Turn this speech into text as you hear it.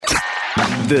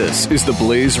This is the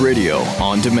Blaze Radio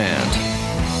on demand.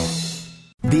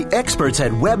 The experts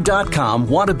at Web.com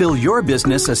want to build your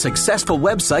business a successful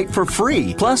website for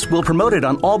free. Plus, we'll promote it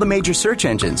on all the major search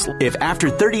engines. If after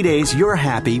 30 days you're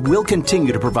happy, we'll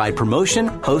continue to provide promotion,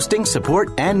 hosting,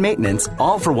 support, and maintenance,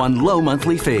 all for one low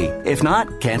monthly fee. If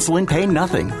not, cancel and pay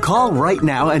nothing. Call right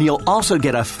now and you'll also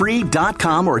get a free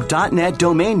 .com or .net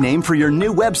domain name for your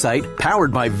new website,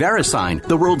 powered by VeriSign,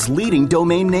 the world's leading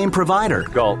domain name provider.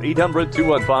 Call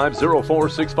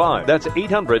 800-215-0465. That's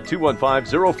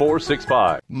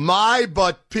 800-215-0465. My,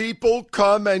 but people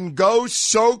come and go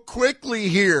so quickly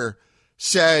here,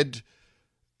 said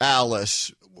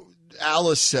Alice.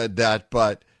 Alice said that,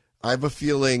 but I have a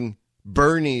feeling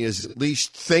Bernie is at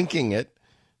least thinking it,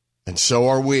 and so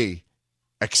are we.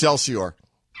 Excelsior.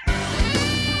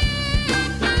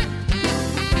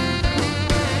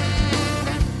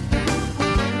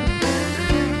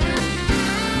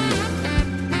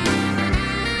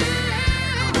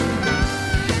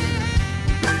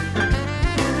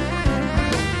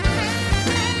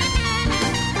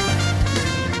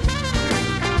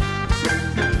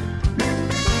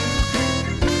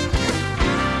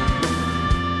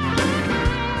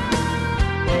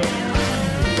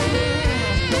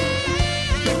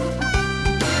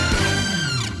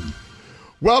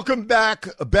 Welcome back,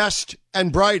 best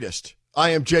and brightest. I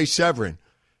am Jay Severin.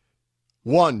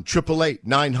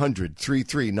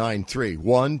 1-888-900-3393.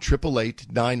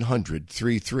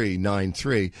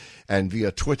 1-888-900-3393. And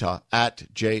via Twitter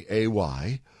at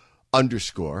JAY_SEVERIN.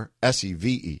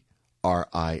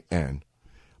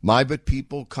 My, but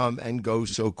people come and go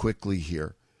so quickly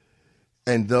here.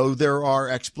 And though there are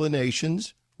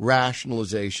explanations,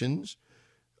 rationalizations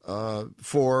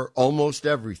for almost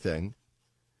everything,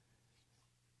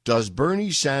 does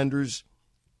Bernie Sanders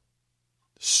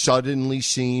suddenly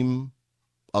seem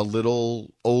a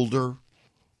little older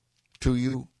to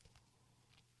you?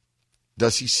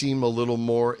 Does he seem a little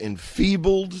more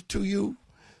enfeebled to you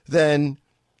than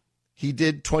he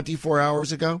did 24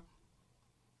 hours ago?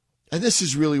 And this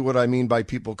is really what I mean by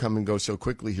people come and go so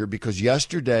quickly here, because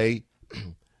yesterday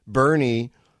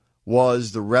Bernie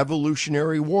was the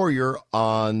revolutionary warrior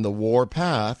on the war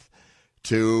path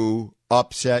to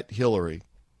upset Hillary.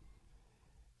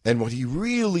 And what he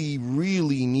really,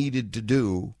 really needed to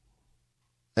do,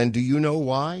 and do you know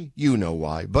why? You know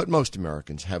why, but most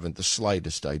Americans haven't the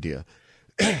slightest idea.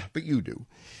 But you do.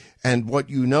 And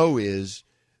what you know is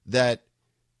that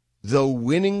though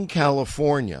winning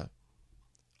California,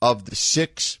 of the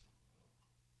 6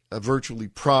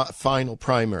 virtually final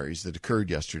primaries that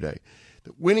occurred yesterday,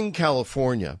 that winning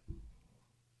California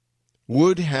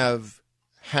would have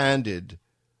handed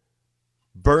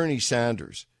Bernie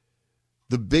Sanders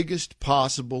the biggest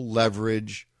possible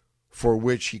leverage for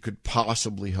which he could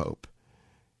possibly hope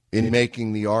in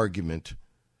making the argument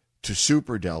to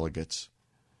superdelegates.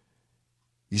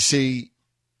 You see,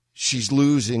 she's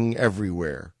losing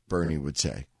everywhere, Bernie would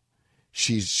say.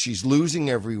 She's losing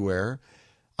everywhere.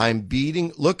 I'm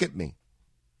beating, look at me,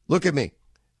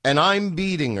 and I'm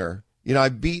beating her. You know,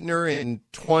 I've beaten her in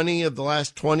 20 of the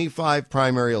last 25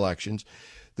 primary elections.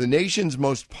 The nation's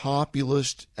most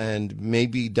populous and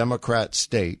maybe Democrat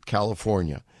state,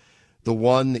 California, the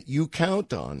one that you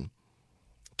count on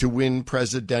to win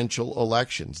presidential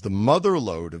elections, the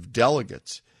motherlode of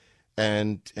delegates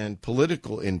and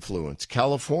political influence,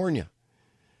 California,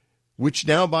 which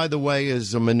now, by the way,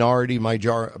 is a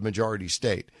majority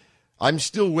state. I'm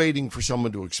still waiting for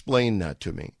someone to explain that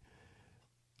to me.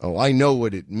 Oh, I know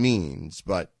what it means,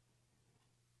 but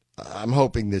I'm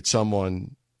hoping that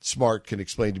someone smart can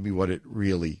explain to me what it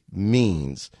really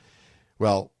means.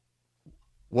 Well,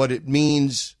 what it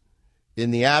means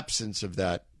in the absence of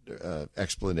that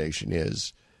explanation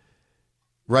is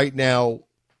right now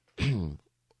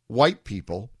white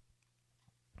people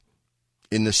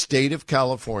in the state of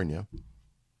California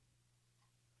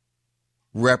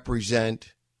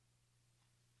represent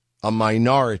a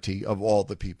minority of all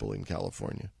the people in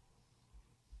California.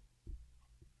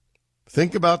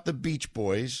 Think about the Beach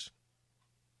Boys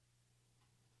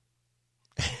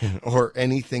or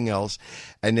anything else,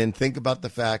 and then think about the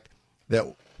fact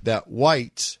that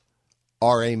whites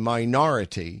are a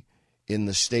minority in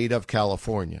the state of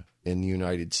California in the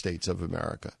United States of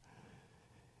America.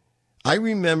 I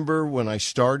remember when I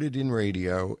started in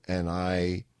radio and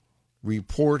I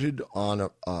reported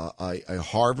on a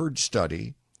Harvard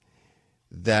study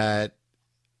that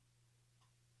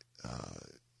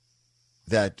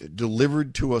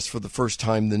delivered to us for the first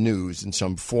time the news in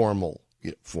some formal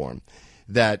form,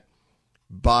 that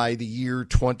by the year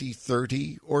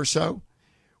 2030 or so,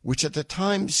 which at the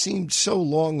time seemed so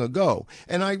long ago,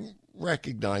 and I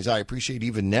recognize, I appreciate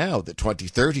even now that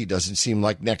 2030 doesn't seem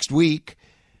like next week.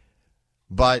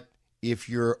 But if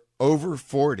you're over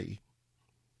 40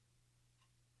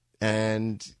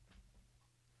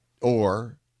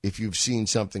 or if you've seen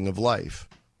something of life,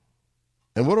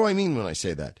 and what do I mean when I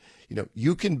say that? You know,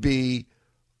 you can be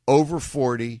over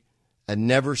 40 and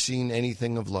never seen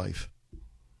anything of life,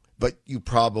 but you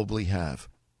probably have.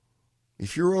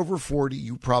 If you're over 40,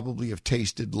 you probably have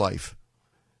tasted life.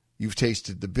 You've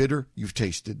tasted the bitter, you've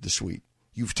tasted the sweet.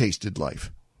 You've tasted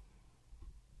life.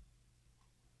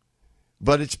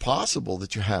 But it's possible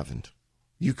that you haven't.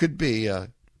 You could be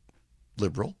a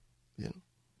liberal. You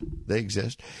know, they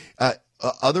exist.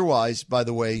 Otherwise, by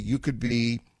the way, you could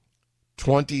be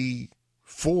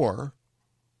 24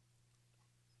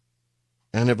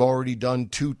 and have already done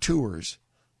 2 tours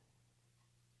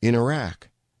in Iraq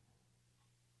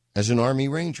as an Army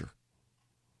Ranger.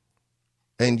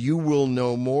 And you will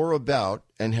know more about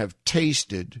and have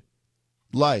tasted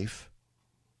life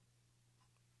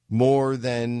more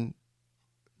than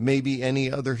maybe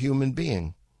any other human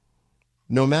being,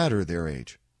 no matter their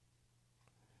age.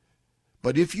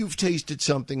 But if you've tasted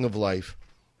something of life,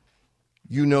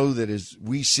 you know that as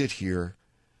we sit here,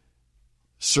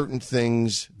 certain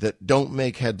things that don't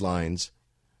make headlines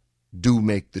do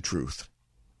make the truth.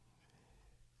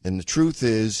 And the truth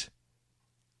is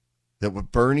that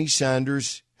what Bernie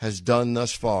Sanders has done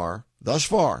thus far,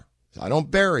 I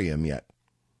don't bury him yet.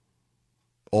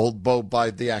 Although by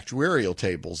the actuarial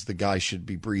tables, the guy should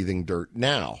be breathing dirt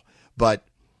now. But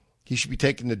he should be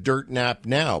taking the dirt nap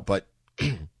now. But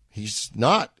he's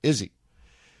not, is he?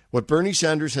 What Bernie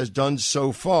Sanders has done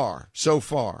so far,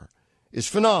 is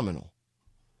phenomenal.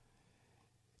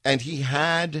 And he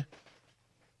had,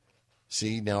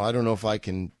 see, now I don't know if I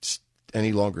can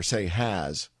any longer say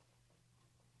has.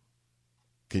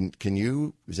 Can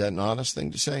you? Is that an honest thing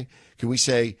to say? Can we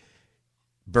say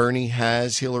Bernie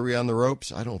has Hillary on the ropes?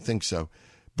 I don't think so.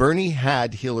 Bernie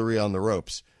had Hillary on the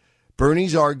ropes.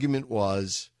 Bernie's argument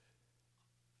was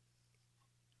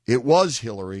it was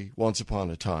Hillary once upon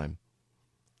a time.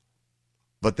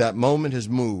 But that moment has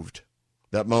moved.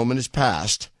 That moment has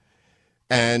passed.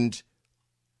 And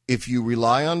if you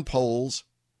rely on polls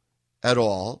at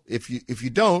all, if you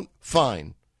don't,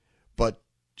 fine. But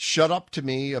shut up to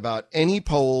me about any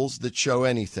polls that show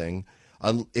anything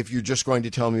if you're just going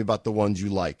to tell me about the ones you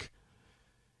like.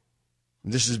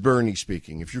 This is Bernie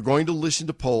speaking. If you're going to listen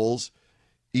to polls,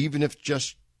 even if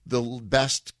just the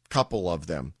best couple of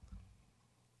them,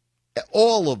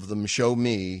 all of them show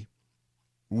me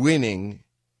winning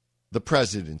the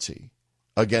presidency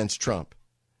against Trump.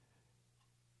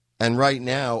 And right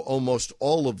now, almost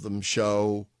all of them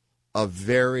show a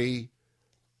very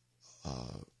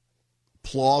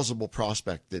plausible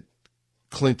prospect that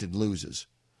Clinton loses.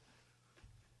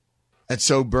 And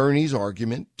so Bernie's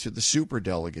argument to the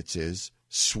superdelegates is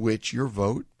switch your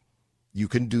vote. You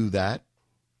can do that.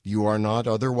 You are not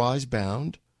otherwise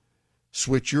bound.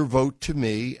 Switch your vote to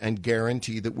me and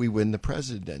guarantee that we win the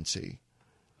presidency.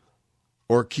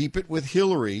 Or keep it with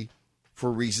Hillary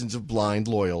for reasons of blind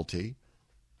loyalty,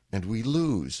 and we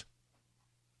lose.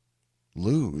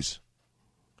 Lose.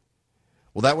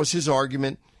 Well, that was his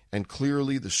argument, and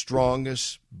clearly the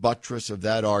strongest buttress of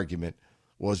that argument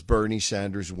was Bernie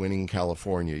Sanders winning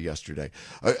California yesterday.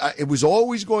 It was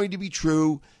always going to be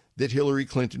true that Hillary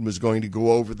Clinton was going to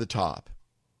go over the top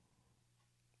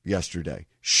yesterday.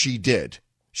 She did.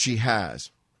 She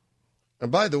has.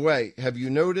 And by the way, have you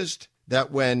noticed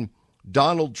that when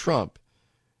Donald Trump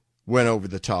went over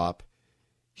the top,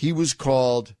 he was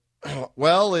called,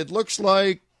 well, it looks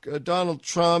like Donald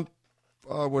Trump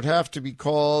would have to be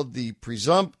called the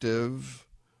presumptive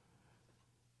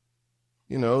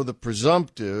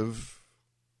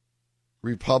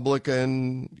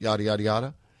Republican, yada, yada,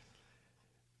 yada.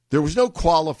 There was no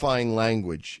qualifying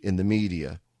language in the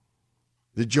media.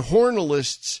 The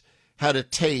journalists had a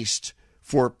taste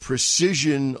for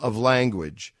precision of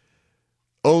language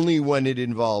only when it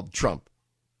involved Trump.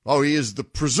 Oh, he is the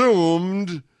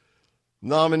presumed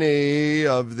nominee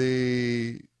of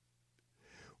the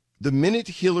minute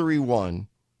Hillary won,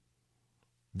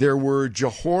 there were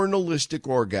journalistic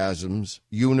orgasms,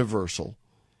 universal,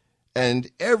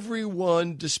 and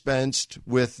everyone dispensed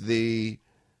with the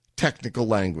technical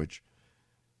language.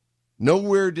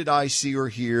 Nowhere did I see or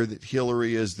hear that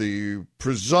Hillary is the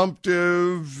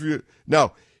presumptive.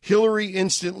 No, Hillary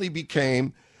instantly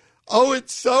became, oh,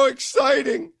 it's so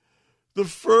exciting, the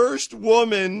first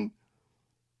woman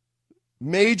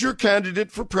major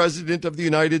candidate for president of the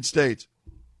United States.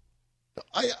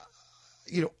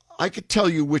 I could tell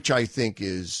you which I think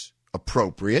is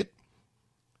appropriate,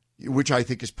 which I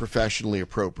think is professionally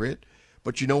appropriate,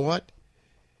 But you know what?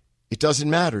 It doesn't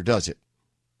matter, does it?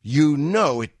 You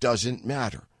know it doesn't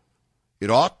matter. It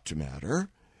ought to matter.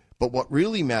 But what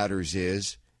really matters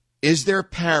is there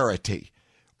parity?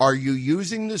 Are you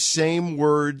using the same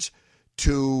words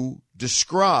to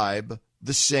describe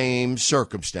the same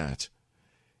circumstance?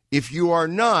 If you are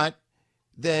not,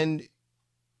 then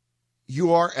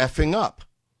you are effing up,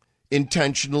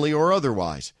 intentionally or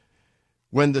otherwise.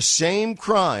 When the same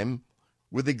crime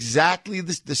with exactly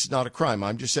this is not a crime,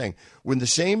 I'm just saying, when the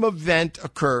same event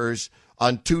occurs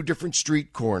on two different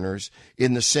street corners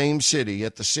in the same city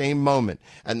at the same moment,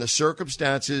 and the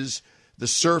circumstances, the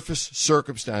surface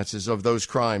circumstances of those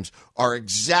crimes are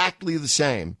exactly the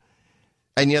same,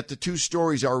 and yet the two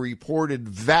stories are reported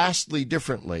vastly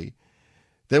differently,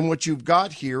 then what you've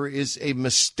got here is a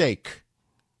mistake.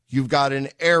 You've got an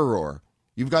error.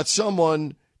 You've got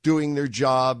someone doing their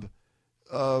job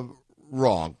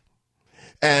wrong.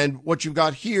 And what you've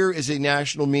got here is a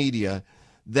national media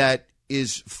that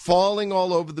is falling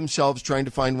all over themselves trying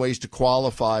to find ways to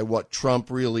qualify what Trump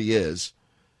really is,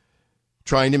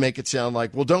 trying to make it sound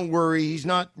like, well, don't worry, he's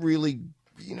not really,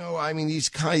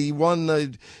 he won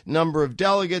the number of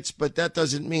delegates, but that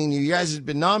doesn't mean he hasn't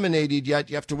been nominated yet.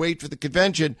 You have to wait for the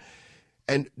convention.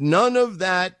 And none of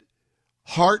that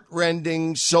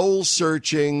heart-rending,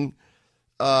 soul-searching,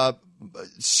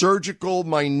 surgical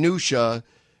minutia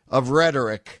of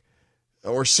rhetoric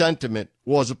or sentiment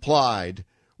was applied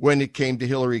when it came to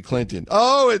Hillary Clinton.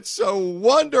 Oh, it's so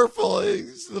wonderful.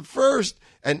 It's the first.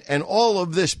 And all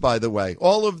of this, by the way,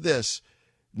 all of this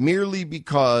merely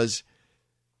because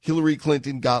Hillary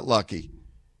Clinton got lucky.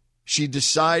 She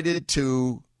decided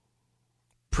to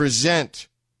present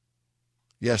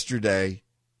yesterday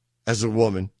as a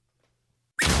woman.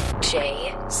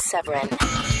 Jay Severin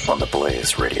On the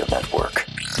Blaze Radio Network.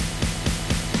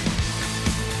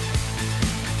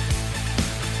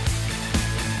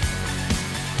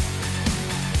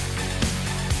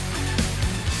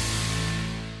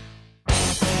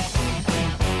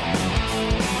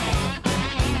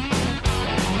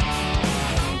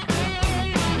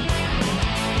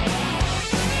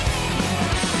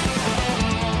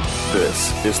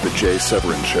 This is the Jay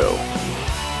Severin Show.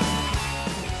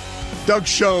 Doug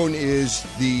Schoen is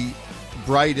the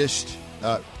brightest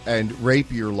and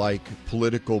rapier-like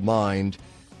political mind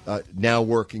now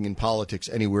working in politics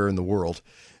anywhere in the world.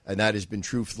 And that has been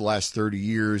true for the last 30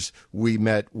 years. We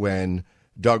met when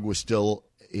Doug was still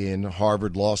in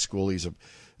Harvard Law School. He's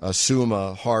a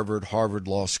Summa Harvard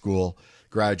Law School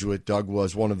graduate. Doug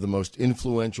was one of the most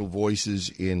influential voices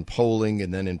in polling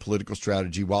and then in political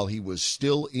strategy while he was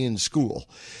still in school.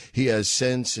 He has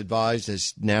since advised,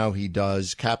 as now he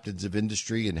does, captains of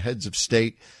industry and heads of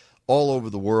state all over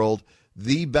the world,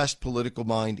 the best political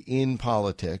mind in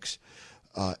politics.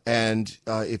 And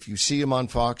if you see him on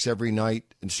Fox every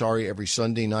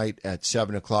Sunday night at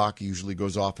 7 o'clock, he usually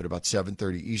goes off at about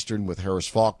 7:30 Eastern with Harris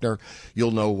Faulkner.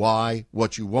 You'll know why.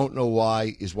 What you won't know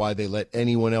why is why they let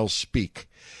anyone else speak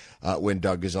when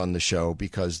Doug is on the show,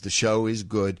 because the show is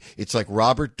good. It's like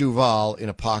Robert Duvall in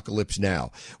Apocalypse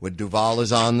Now. When Duvall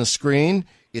is on the screen,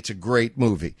 it's a great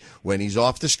movie. When he's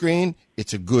off the screen,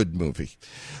 it's a good movie.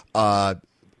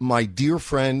 My dear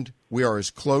friend, we are as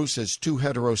close as two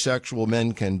heterosexual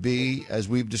men can be, as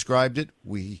we've described it.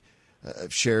 We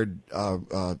shared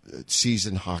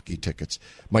season hockey tickets.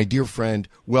 My dear friend,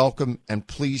 welcome, and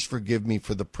please forgive me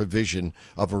for the provision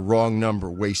of a wrong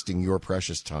number wasting your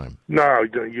precious time. No,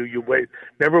 you wait.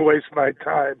 Never waste my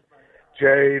time,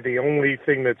 Jay. The only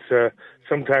thing that's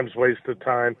sometimes wasted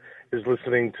time is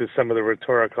listening to some of the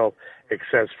rhetorical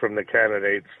excess from the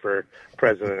candidates for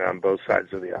president on both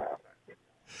sides of the aisle.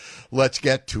 Let's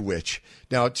get to which.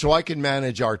 Now, so I can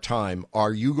manage our time,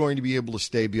 are you going to be able to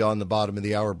stay beyond the bottom of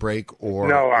the hour break? Or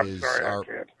no, I'm sorry, I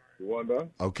can't. You want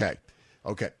that?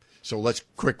 Okay. So let's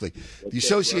quickly. The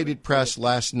Associated Press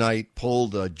last night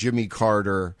pulled Jimmy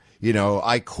Carter,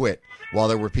 I quit, while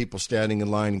there were people standing in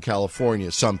line in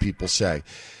California, some people say.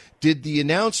 Did the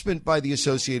announcement by the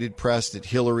Associated Press that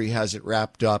Hillary has it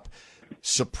wrapped up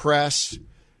suppress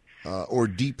or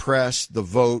depress the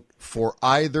vote for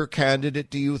either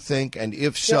candidate, do you think? And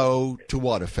if so, to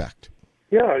what effect?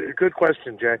 Yeah, good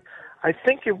question, Jay. I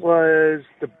think it was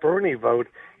the Bernie vote,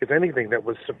 if anything, that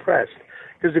was suppressed.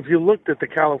 Because if you looked at the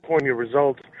California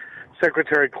results,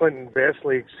 Secretary Clinton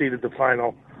vastly exceeded the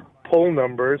final poll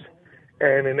numbers,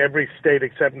 and in every state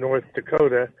except North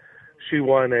Dakota, she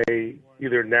won a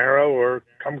either narrow or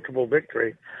comfortable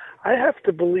victory. I have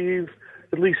to believe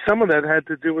at least some of that had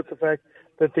to do with the fact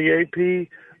that the AP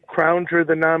crowned her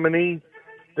the nominee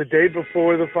the day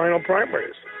before the final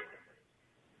primaries.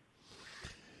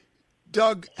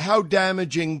 Doug, how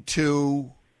damaging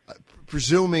to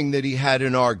presuming that he had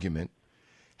an argument,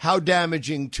 how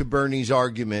damaging to Bernie's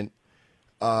argument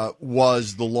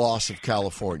was the loss of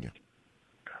California?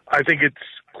 I think it's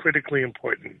critically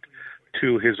important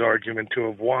to his argument to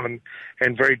have won,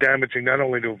 and very damaging not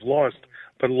only to have lost,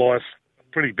 but lost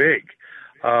pretty big.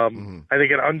 I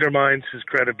think it undermines his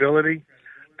credibility,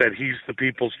 that he's the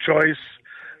people's choice,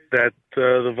 that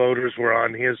the voters were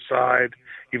on his side,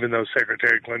 even though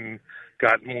Secretary Clinton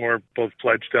got more both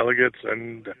pledged delegates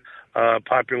and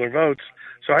popular votes.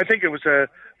 So I think it was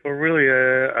really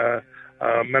a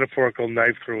metaphorical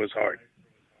knife through his heart.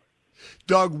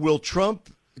 Doug, will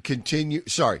Trump continue?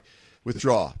 Sorry,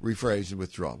 withdraw. Rephrase and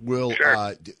withdraw.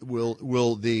 Sure.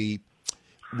 Will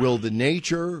the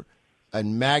nature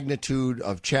and magnitude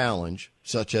of challenge,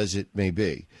 such as it may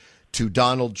be, to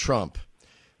Donald Trump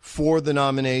for the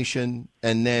nomination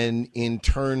and then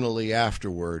internally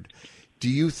afterward, do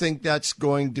you think that's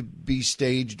going to be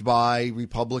staged by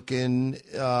Republican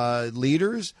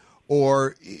leaders,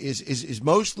 or is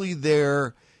mostly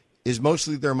their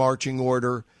marching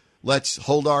order, let's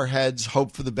hold our heads,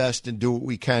 hope for the best, and do what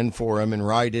we can for him and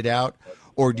ride it out?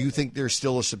 Or do you think there's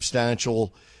still a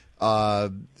substantial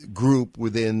group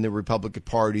within the Republican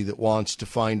Party that wants to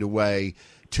find a way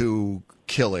to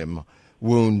kill him,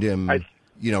 wound him,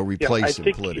 replace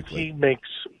him politically? I think if he makes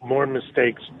more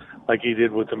mistakes like he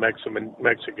did with the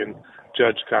Mexican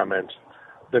judge comments,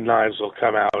 the knives will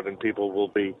come out and people will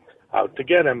be out to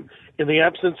get him. In the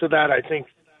absence of that, I think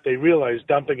they realize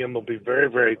dumping him will be very,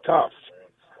 very tough.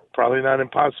 Probably not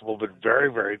impossible, but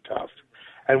very, very tough,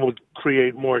 and would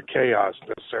create more chaos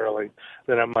necessarily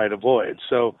than it might avoid.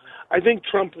 So I think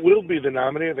Trump will be the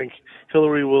nominee. I think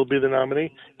Hillary will be the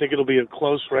nominee. I think it'll be a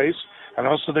close race, and I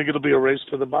also think it'll be a race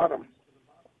to the bottom.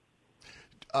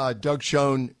 Doug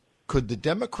Schoen, could the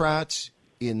Democrats,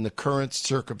 in the current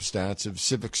circumstance of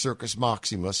Civic Circus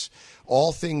Maximus,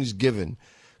 all things given,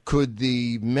 could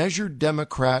the measured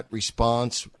Democrat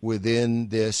response within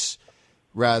this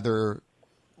rather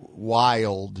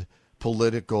wild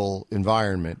political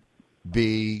environment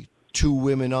be two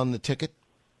women on the ticket?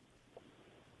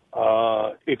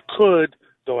 It could,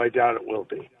 though I doubt it will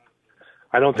be.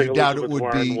 I don't think Elizabeth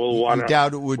Warren will want to. You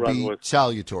doubt it would be with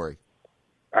salutary?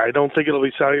 I don't think it'll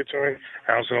be salutary.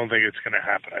 I also don't think it's going to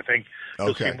happen. I think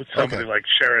you'll see with somebody like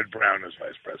Sherrod Brown as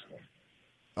vice president.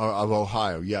 Of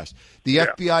Ohio, yes. The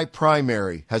FBI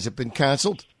primary, has it been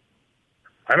canceled?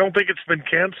 I don't think it's been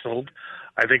canceled.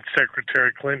 I think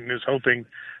Secretary Clinton is hoping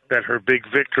that her big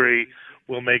victory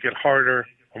will make it harder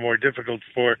or more difficult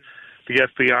for the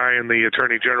FBI and the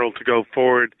Attorney General to go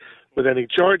forward with any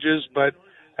charges. But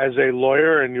as a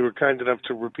lawyer, and you were kind enough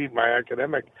to repeat my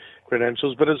academic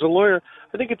credentials, but as a lawyer,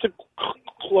 I think it's a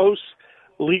close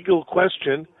legal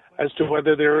question as to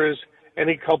whether there is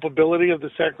any culpability of the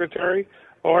Secretary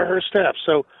or her staff.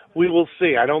 So we will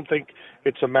see. I don't think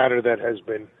it's a matter that has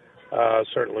been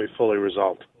certainly fully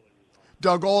resolved.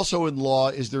 Doug, also in law,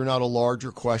 is there not a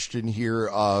larger question here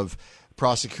of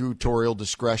prosecutorial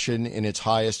discretion in its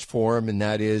highest form, and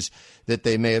that is that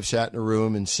they may have sat in a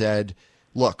room and said,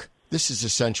 look, this is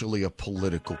essentially a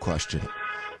political question.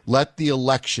 Let the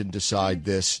election decide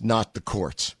this, not the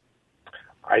courts.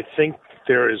 I think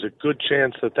there is a good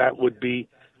chance that would be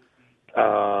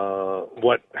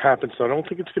what happens. So I don't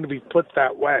think it's going to be put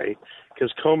that way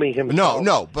because Comey himself.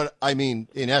 No, but I mean,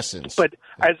 in essence. But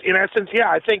in essence,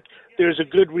 yeah, I think there's a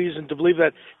good reason to believe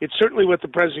that. It's certainly what the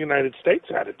President of the United States'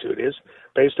 attitude is,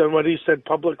 based on what he said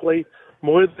publicly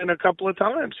more than a couple of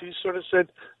times. He sort of said,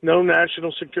 no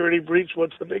national security breach,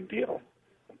 what's the big deal?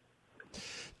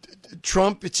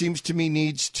 Trump, it seems to me,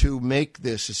 needs to make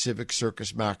this a Civic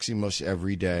Circus Maximus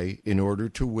every day in order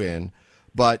to win,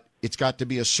 but it's got to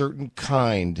be a certain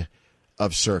kind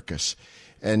of circus.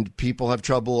 And people have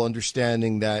trouble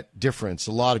understanding that difference.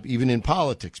 Even in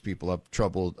politics, people have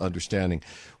trouble understanding.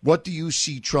 What do you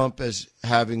see Trump as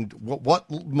having, what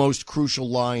most crucial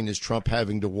line is Trump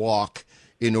having to walk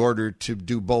in order to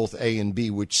do both A and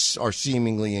B, which are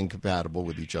seemingly incompatible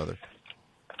with each other?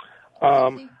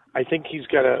 I think he's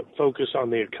got to focus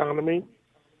on the economy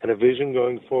and a vision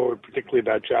going forward, particularly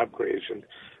about job creation,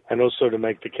 and also to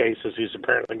make the case, as he's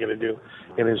apparently going to do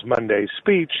in his Monday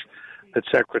speech, that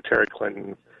Secretary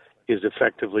Clinton is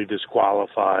effectively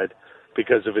disqualified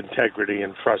because of integrity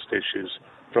and trust issues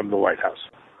from the White House.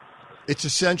 It's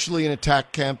essentially an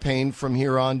attack campaign from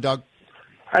here on, Doug?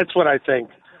 That's what I think.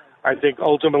 I think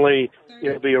ultimately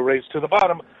it'll be a race to the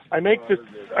bottom. I make the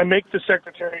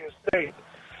Secretary of State,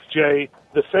 Jay,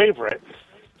 the favorite,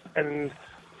 and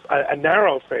a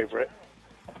narrow favorite.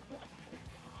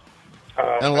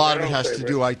 And a lot of it has to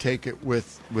do, I take it,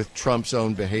 with Trump's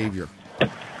own behavior.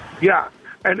 Yeah,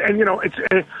 And you know, it's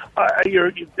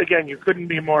you couldn't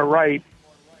be more right.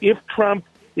 If Trump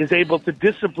is able to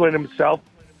discipline himself,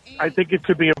 I think it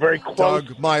could be a very close.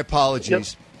 Doug, my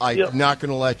apologies. I'm not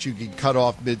going to let you get cut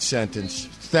off mid-sentence.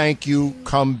 Thank you.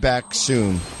 Come back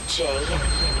soon. Jay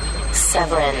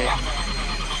Severin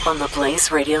on the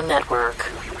Blaze Radio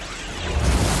Network.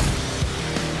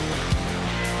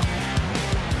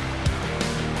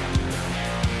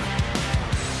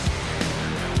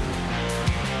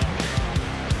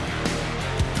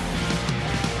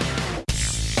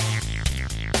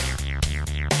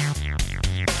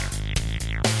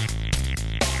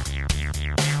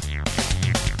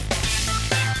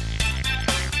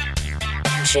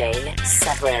 Jay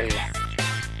Severin.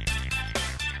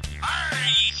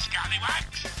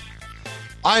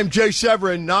 I'm Jay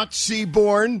Severin, not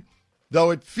Seaborn,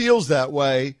 though it feels that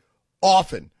way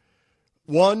often.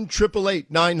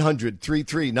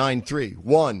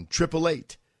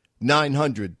 1-888-900-3393.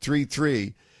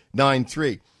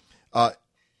 1-888-900-3393.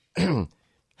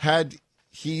 Had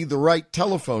he the right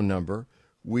telephone number,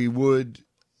 we would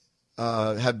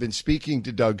have been speaking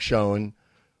to Doug Schoen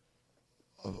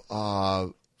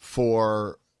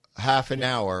for half an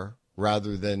hour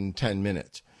rather than 10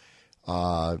 minutes.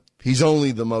 He's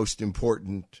only the most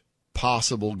important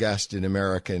possible guest in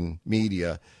American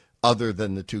media other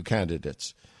than the two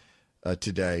candidates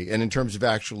today. And in terms of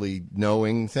actually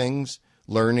knowing things,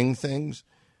 learning things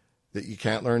that you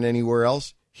can't learn anywhere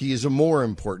else, he is a more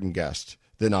important guest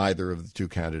than either of the two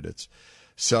candidates.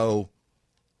 So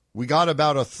we got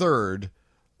about a third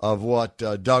of what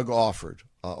Doug offered.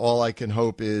 All I can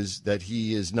hope is that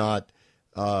he is not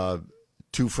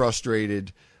too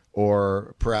frustrated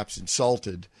or perhaps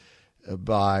insulted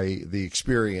by the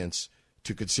experience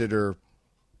to consider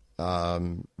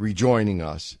rejoining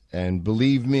us. And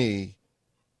believe me,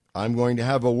 I'm going to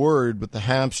have a word with the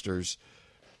hamsters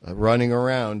running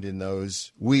around in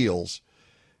those wheels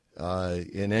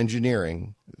in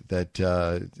engineering that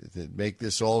make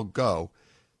this all go,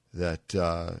 that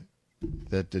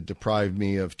deprived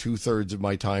me of 2/3 of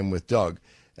my time with Doug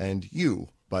and you,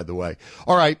 by the way.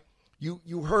 All right.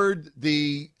 You heard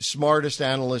the smartest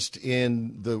analyst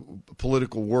in the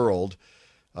political world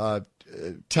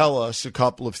tell us a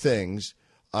couple of things,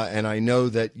 and I know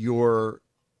that your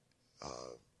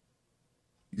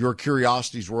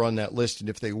curiosities were on that list, and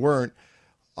if they weren't,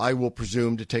 I will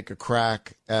presume to take a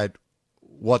crack at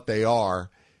what they are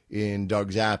in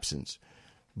Doug's absence.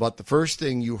 But the first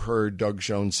thing you heard Doug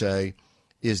Schoen say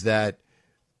is that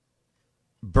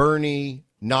Bernie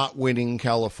not winning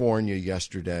California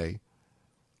yesterday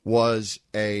was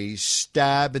a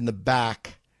stab in the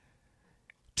back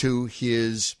to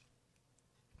his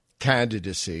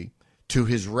candidacy, to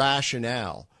his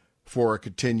rationale for a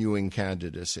continuing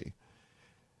candidacy.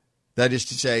 That is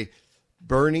to say,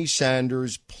 Bernie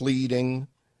Sanders pleading,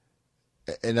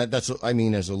 and that's, I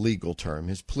mean, as a legal term,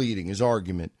 his pleading, his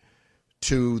argument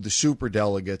to the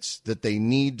superdelegates that they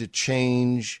need to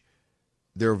change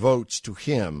their votes to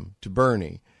him, to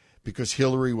Bernie, because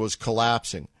Hillary was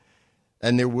collapsing.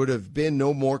 And there would have been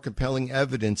no more compelling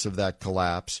evidence of that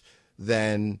collapse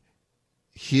than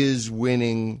his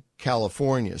winning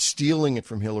California, stealing it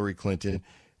from Hillary Clinton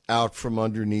out from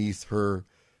underneath her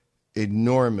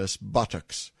enormous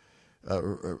buttocks.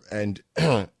 And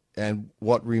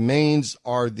what remains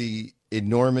are the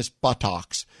enormous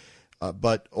buttocks.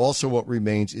 But also what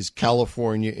remains is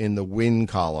California in the win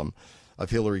column of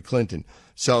Hillary Clinton.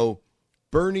 So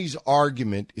Bernie's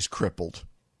argument is crippled.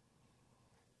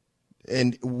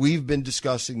 And we've been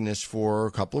discussing this for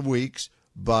a couple of weeks,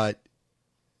 but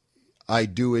I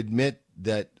do admit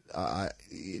that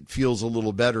it feels a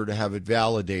little better to have it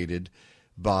validated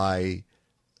by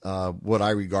what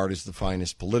I regard as the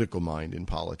finest political mind in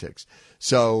politics.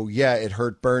 So, yeah, it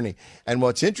hurt Bernie. And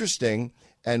what's interesting,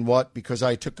 and because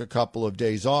I took a couple of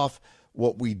days off,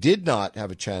 what we did not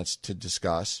have a chance to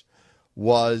discuss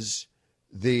was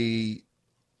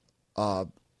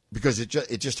because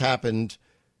it just happened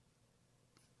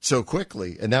so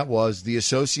quickly, and that was the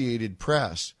Associated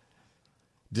Press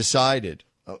decided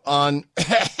on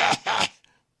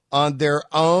their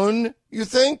own, you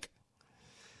think?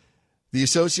 The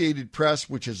Associated Press,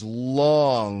 which has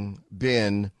long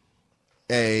been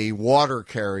a water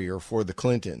carrier for the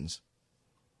Clintons.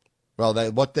 Well,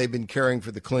 what they've been carrying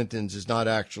for the Clintons is not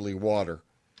actually water.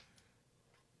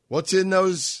 What's in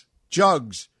those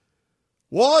jugs?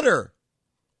 Water.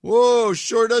 Whoa,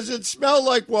 sure doesn't smell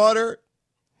like water.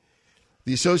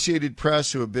 The Associated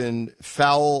Press, who have been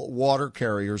foul water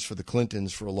carriers for the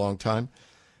Clintons for a long time,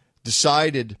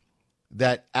 decided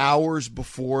that hours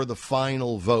before the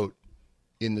final vote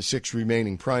in the 6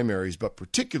 remaining primaries, but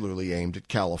particularly aimed at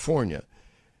California,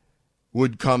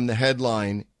 would come the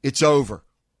headline, "It's over.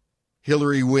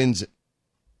 Hillary wins it."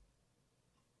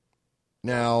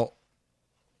 Now,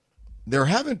 there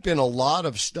haven't been a lot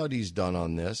of studies done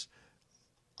on this.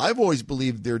 I've always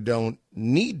believed there don't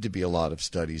need to be a lot of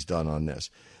studies done on this.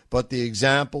 But the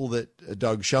example that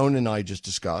Doug Schoen and I just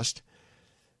discussed,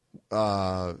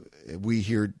 we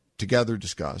here together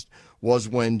discussed, was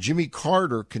when Jimmy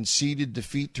Carter conceded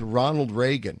defeat to Ronald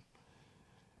Reagan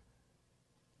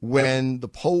when the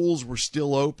polls were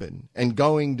still open and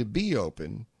going to be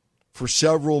open for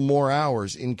several more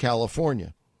hours in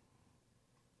California.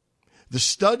 The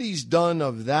studies done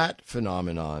of that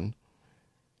phenomenon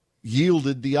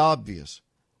yielded the obvious,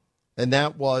 and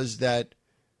that was that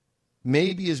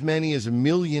maybe as many as 1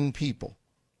 million people,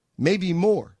 maybe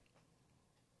more,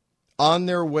 on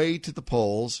their way to the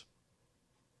polls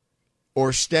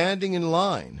or standing in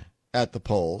line at the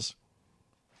polls,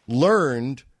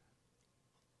 learned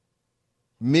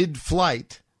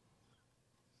mid-flight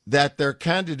that their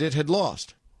candidate had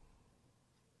lost.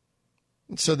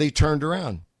 And so they turned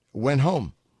around, went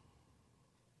home.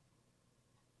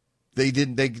 They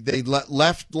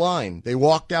left line. They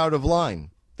walked out of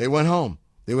line. They went home.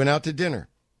 They went out to dinner.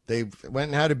 They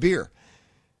went and had a beer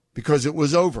because it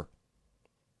was over.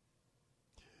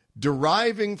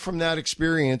 Deriving from that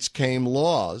experience came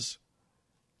laws,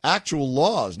 actual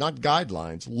laws, not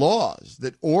guidelines, laws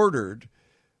that ordered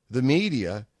the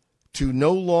media to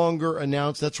no longer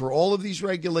announce. That's where all of these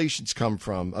regulations come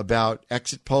from about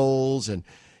exit polls and,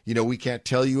 we can't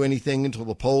tell you anything until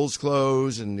the polls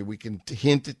close, and we can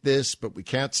hint at this, but we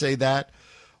can't say that.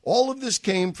 All of this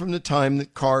came from the time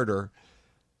that Carter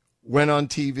went on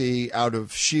TV out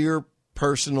of sheer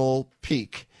personal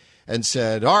pique and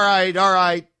said, all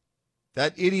right,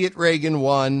 that idiot Reagan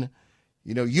won.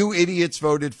 You idiots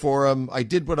voted for him. I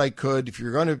did what I could. If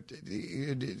you're going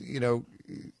to,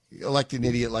 elect an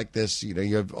idiot like this,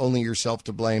 you have only yourself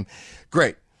to blame.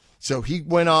 Great. So he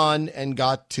went on and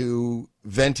got to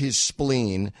vent his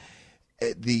spleen,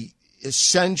 the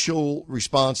essential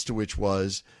response to which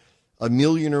was 1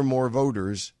 million or more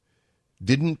voters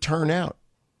didn't turn out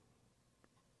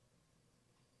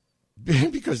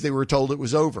because they were told it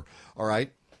was over. All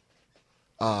right.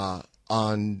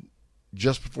 On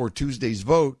just before Tuesday's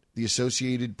vote, the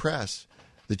Associated Press,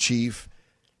 the chief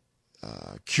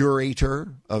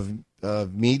curator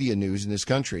of media news in this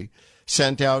country,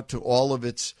 sent out to all of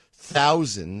its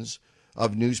thousands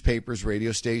of newspapers,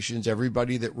 radio stations,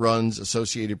 everybody that runs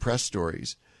Associated Press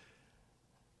stories,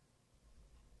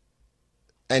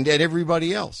 and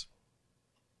everybody else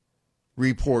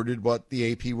reported what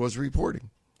the AP was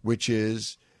reporting, which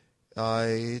is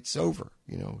it's over.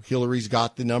 Hillary's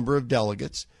got the number of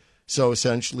delegates, so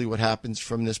essentially what happens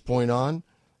from this point on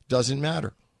doesn't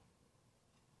matter.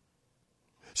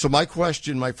 So my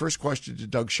first question to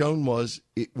Doug Schoen was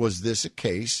this a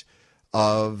case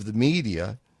of the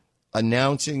media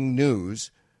announcing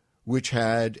news which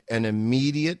had an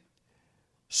immediate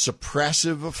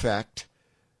suppressive effect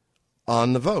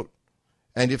on the vote?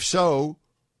 And if so,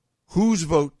 whose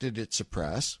vote did it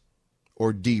suppress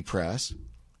or depress,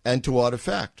 and to what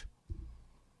effect?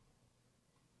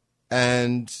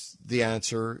 And the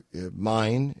answer,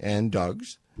 mine and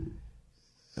Doug's,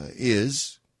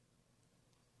 is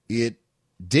it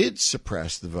did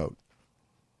suppress the vote.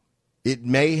 It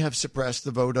may have suppressed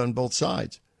the vote on both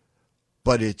sides,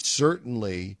 but it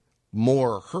certainly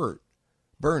more hurt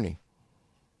Bernie.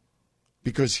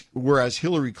 Because whereas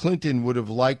Hillary Clinton would have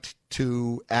liked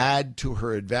to add to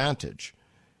her advantage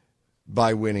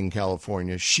by winning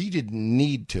California, she didn't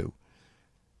need to.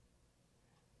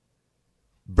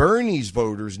 Bernie's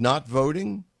voters not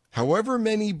voting, however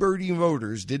many Bernie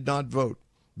voters did not vote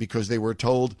because they were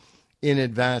told in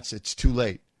advance it's too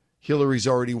late. Hillary's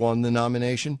already won the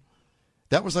nomination.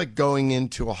 That was like going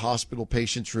into a hospital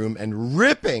patient's room and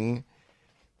ripping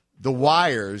the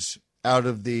wires out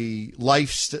of the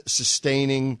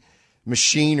life-sustaining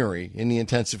machinery in the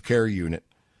intensive care unit.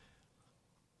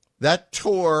 That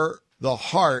tore the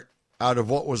heart out of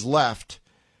what was left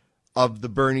of the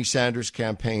Bernie Sanders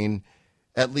campaign,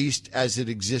 at least as it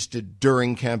existed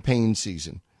during campaign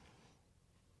season.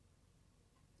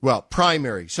 Well,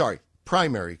 primary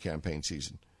campaign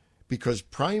season, because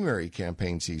primary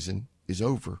campaign season is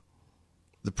over.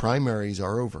 The primaries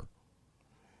are over.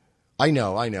 I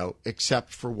know,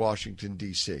 except for Washington,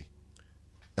 D.C.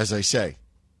 As I say,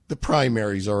 the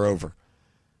primaries are over.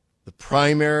 The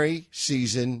primary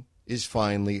season is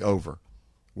finally over.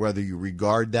 Whether you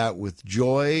regard that with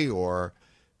joy or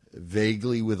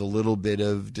vaguely with a little bit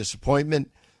of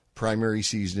disappointment, primary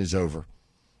season is over.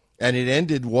 And it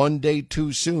ended one day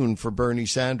too soon for Bernie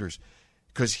Sanders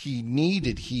because he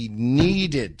needed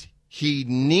he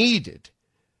needed,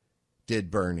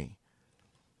 did Bernie,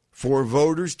 for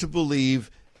voters to believe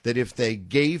that if they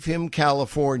gave him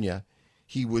California,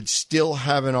 he would still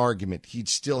have an argument. He'd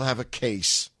still have a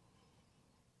case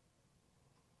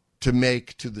to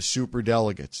make to the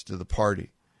superdelegates, to the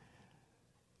party.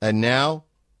 And now,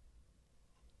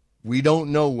 we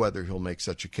don't know whether he'll make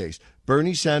such a case.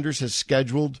 Bernie Sanders has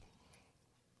scheduled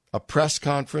a press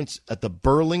conference at the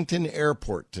Burlington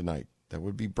Airport tonight. That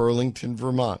would be Burlington,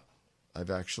 Vermont. I've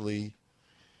actually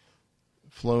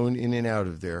flown in and out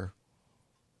of there.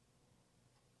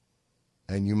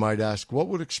 And you might ask, what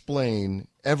would explain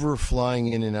ever flying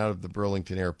in and out of the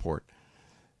Burlington Airport?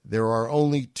 There are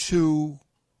only two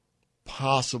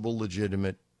possible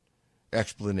legitimate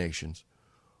explanations.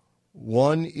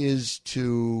 One is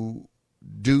to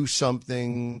do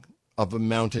something of a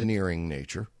mountaineering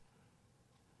nature.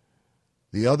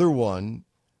 The other one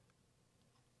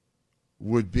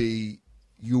would be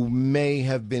you may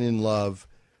have been in love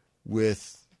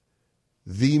with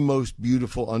the most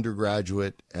beautiful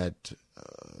undergraduate at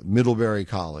Middlebury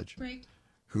College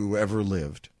who ever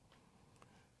lived.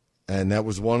 And that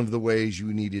was one of the ways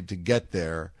you needed to get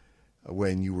there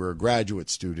when you were a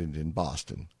graduate student in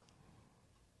Boston.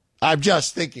 I'm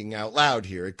just thinking out loud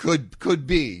here. It could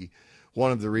be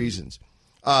one of the reasons.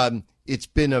 It's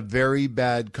been a very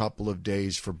bad couple of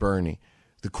days for Bernie.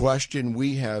 The question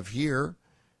we have here,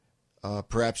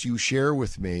 perhaps you share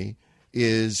with me,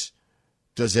 is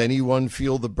does anyone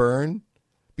feel the burn?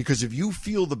 Because if you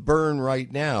feel the burn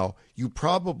right now, you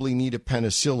probably need a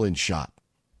penicillin shot.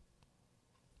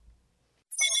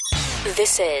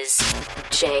 This is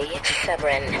Jay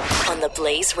Severin on the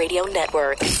Blaze Radio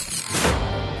Network.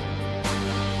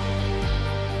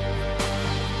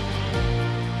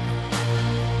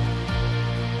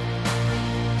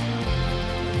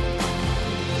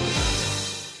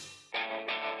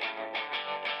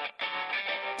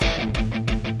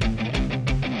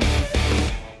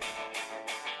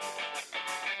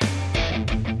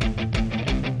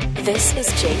 This is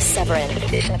Jay Severin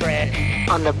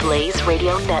on the Blaze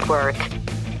Radio Network.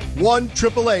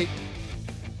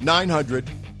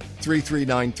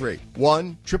 1-888-900-3393.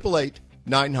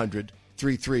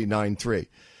 1-888-900-3393.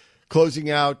 Closing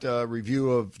out a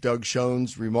review of Doug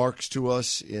Schoen's remarks to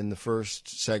us in the first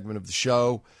segment of the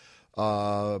show.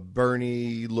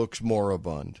 Bernie looks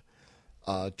moribund.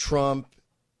 Trump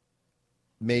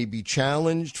may be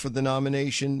challenged for the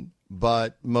nomination,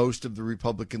 but most of the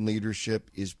Republican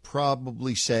leadership is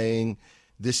probably saying,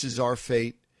 this is our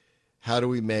fate. How do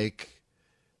we make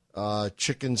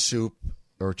chicken soup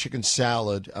or chicken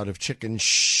salad out of chicken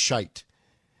shite?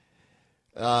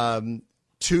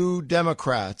 Two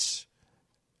Democrats,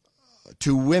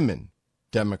 two women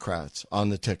Democrats on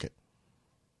the ticket.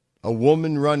 A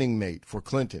woman running mate for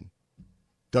Clinton.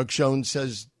 Doug Schoen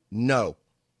says no.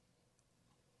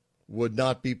 Would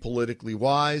not be politically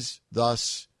wise,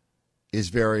 thus is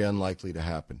very unlikely to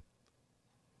happen.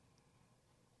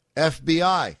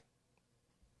 FBI,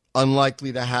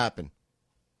 unlikely to happen,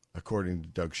 according to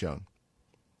Doug Schoen.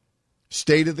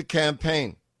 State of the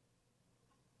campaign.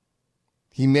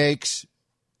 He makes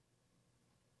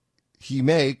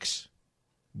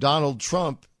Donald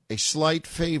Trump a slight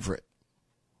favorite.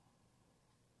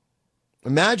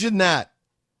 Imagine that.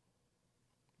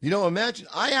 Imagine,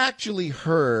 I actually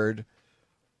heard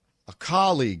a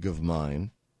colleague of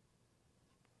mine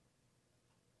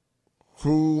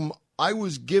whom I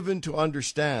was given to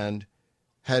understand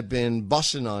had been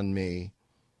bussing on me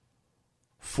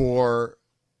for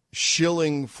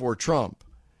shilling for Trump,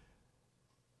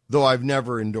 though I've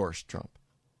never endorsed Trump.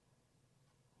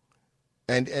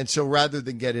 And so rather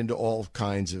than get into all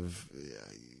kinds of,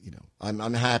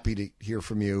 I'm happy to hear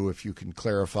from you if you can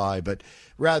clarify, but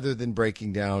rather than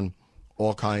breaking down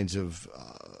all kinds of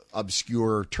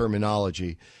obscure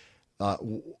terminology,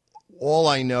 all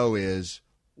I know is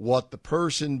what the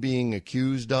person being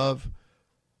accused of,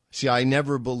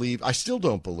 I still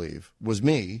don't believe was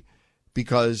me,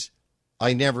 because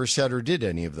I never said or did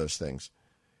any of those things.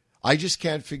 I just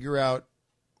can't figure out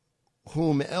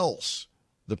whom else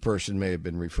the person may have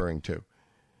been referring to.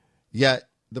 Yet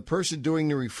the person doing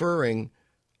the referring,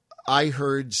 I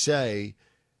heard say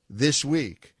this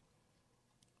week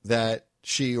that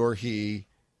she or he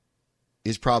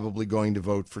is probably going to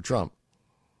vote for Trump.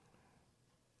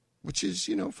 Which is,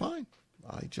 fine.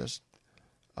 I just,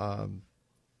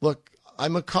 look,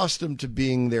 I'm accustomed to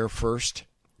being there first,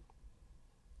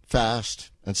 fast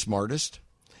and smartest,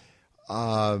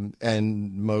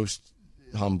 and most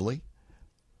humbly.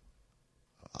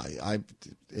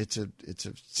 It's a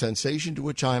sensation to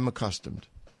which I am accustomed.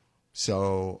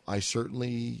 So I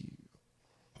certainly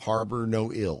harbor no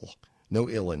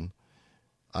illin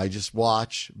I just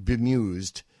watch,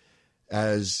 bemused,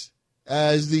 as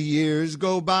the years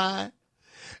go by,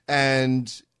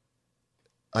 and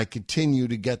I continue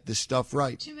to get this stuff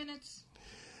right. 2 minutes.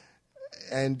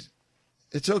 And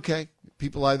it's okay.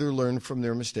 People either learn from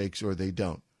their mistakes or they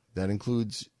don't. That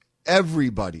includes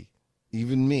everybody,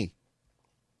 even me.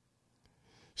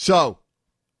 So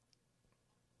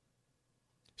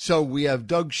we have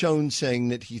Doug Schoen saying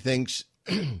that he thinks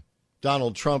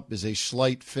Donald Trump is a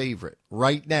slight favorite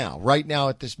right now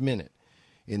at this minute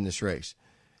in this race.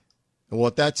 And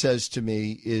what that says to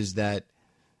me is that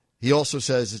he also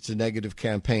says it's a negative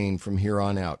campaign from here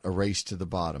on out, a race to the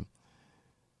bottom.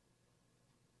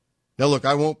 Now, look,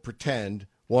 I won't pretend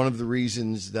one of the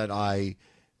reasons that I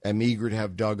am eager to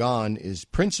have Doug on is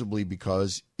principally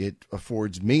because it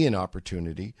affords me an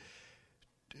opportunity.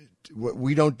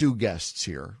 We don't do guests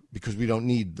here because we don't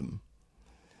need them.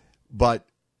 But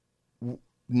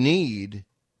need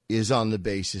is on the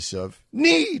basis of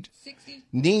need. 60.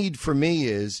 Need for me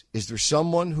is there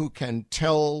someone who can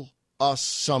tell us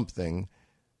something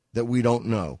that we don't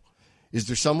know? Is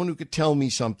there someone who could tell me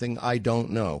something I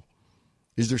don't know?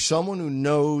 Is there someone who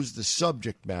knows the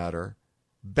subject matter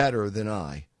better than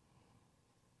I?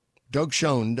 Doug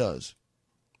Schoen does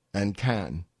and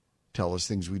can tell us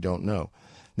things we don't know.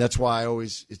 That's why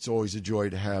it's always a joy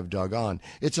to have Doug on.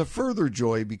 It's a further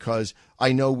joy because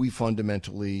I know we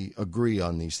fundamentally agree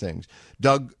on these things.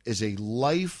 Doug is a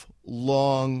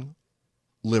lifelong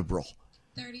liberal.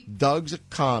 30. Doug's a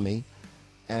commie,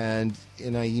 and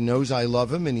he knows I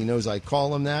love him, and he knows I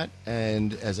call him that.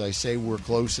 And as I say, we're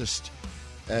closest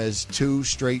as two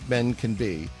straight men can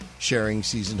be, sharing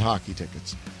season hockey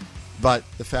tickets. But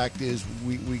the fact is,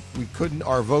 we couldn't.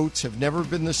 Our votes have never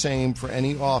been the same for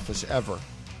any office ever.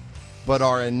 But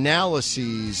our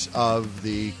analyses of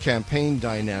the campaign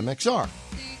dynamics are.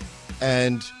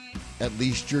 And at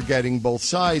least you're getting both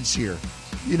sides here.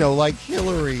 Like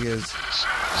Hillary is.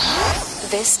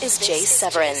 This is Jay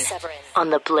Severin on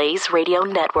the Blaze Radio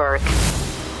Network.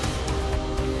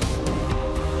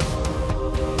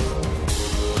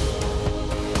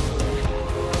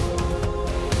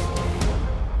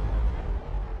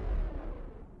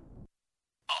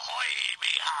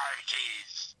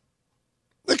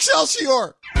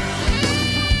 Excelsior!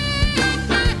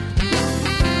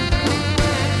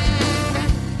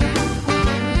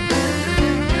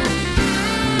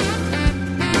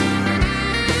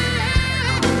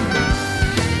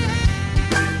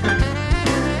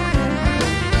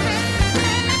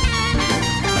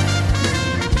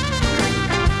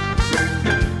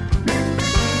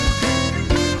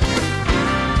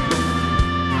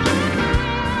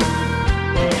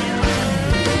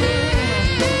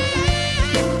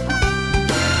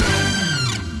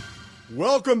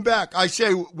 Welcome back. I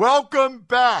say welcome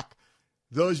back.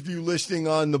 Those of you listening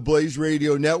on the Blaze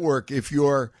Radio Network, if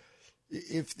your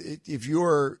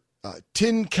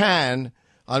tin can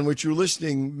on which you're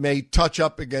listening may touch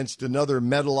up against another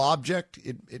metal object,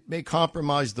 it may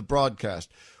compromise the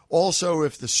broadcast. Also,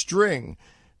 if the string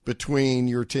between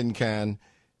your tin can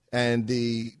and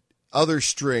the other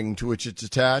string to which it's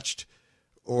attached,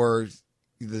 or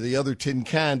the other tin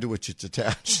can to which it's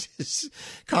attached, is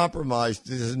compromised,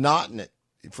 there's a knot in it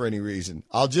for any reason,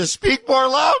 I'll just speak more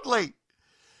loudly.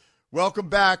 Welcome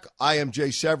back. I am Jay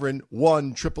Severin.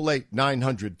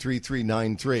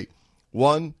 1-888-900-3393.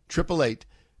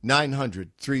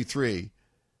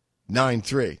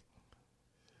 1-888-900-3393.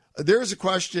 There's a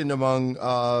question among,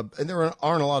 and there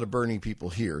aren't a lot of Bernie people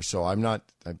here, so I've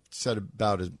said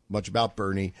about as much about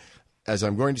Bernie as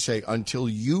I'm going to say until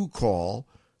you call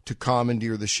to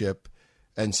commandeer the ship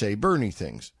and say Bernie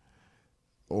things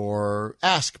or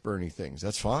ask Bernie things.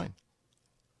 That's fine.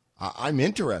 I'm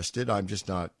interested. I'm just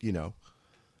not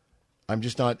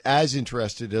as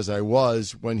interested as I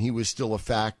was when he was still a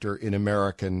factor in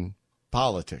American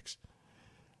politics.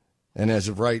 And as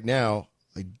of right now,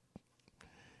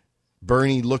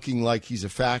 Bernie looking like he's a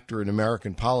factor in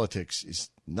American politics is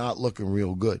not looking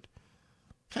real good.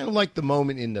 Kind of like the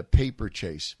moment in the paper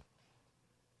chase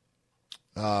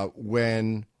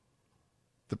when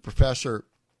the professor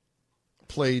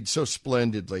played so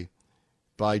splendidly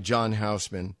by John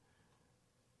Houseman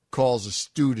calls a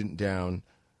student down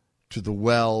to the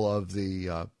well of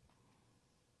the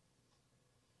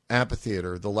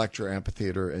amphitheater, the lecture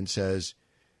amphitheater, and says,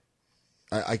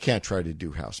 I can't try to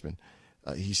do Houseman.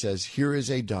 He says, here is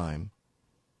a dime.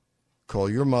 Call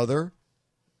your mother.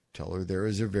 Tell her there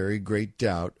is a very great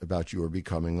doubt about your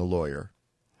becoming a lawyer.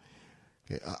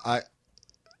 Okay,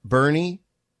 Bernie,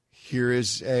 here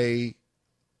is I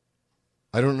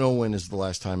don't know when is the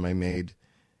last time I made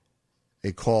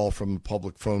a call from a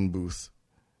public phone booth.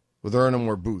 Well, there are no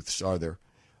more booths, are there?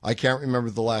 I can't remember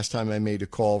the last time I made a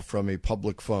call from a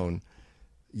public phone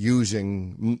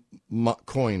using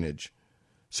coinage,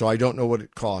 so I don't know what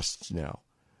it costs now.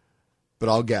 But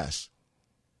I'll guess.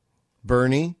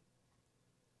 Bernie,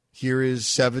 here is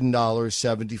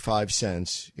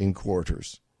 $7.75 in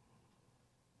quarters.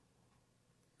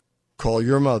 Call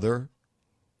your mother.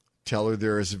 Tell her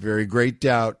there is a very great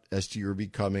doubt as to your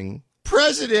becoming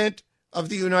president of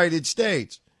the United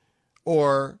States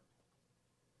or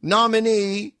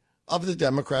nominee of the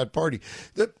Democrat Party.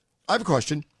 I have a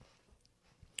question.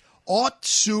 Ought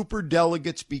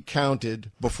superdelegates be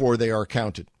counted before they are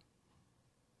counted?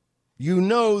 You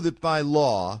know that by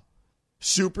law,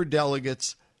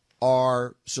 superdelegates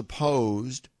are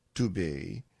supposed to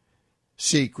be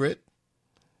secret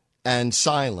and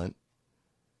silent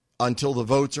until the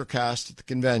votes are cast at the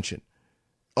convention.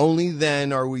 Only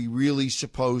then are we really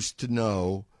supposed to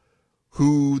know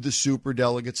who the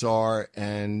superdelegates are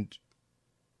and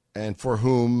for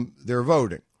whom they're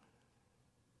voting.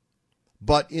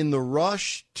 But in the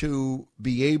rush to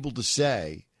be able to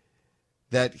say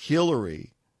that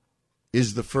Hillary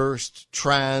is the first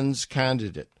trans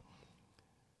candidate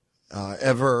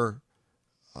ever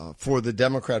for the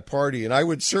Democrat Party, and I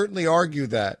would certainly argue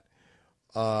that.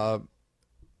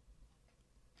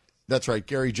 That's right,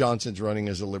 Gary Johnson's running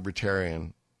as a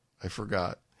libertarian. I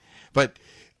forgot. But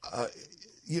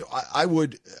I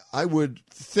would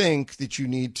think that you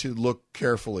need to look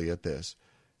carefully at this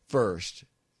first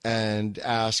and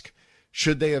ask,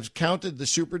 should they have counted the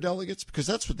superdelegates? Because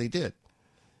that's what they did.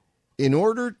 In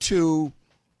order to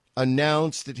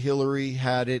announce that Hillary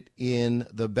had it in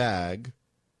the bag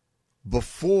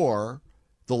before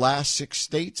the last 6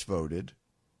 states voted,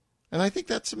 and I think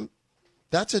that's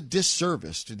a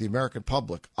disservice to the American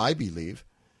public, I believe.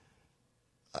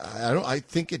 I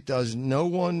think it does no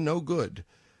one no good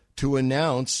to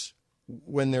announce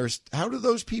when there's... How do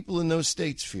those people in those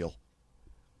states feel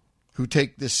who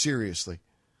take this seriously?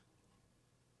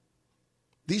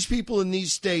 These people in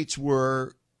these states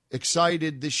were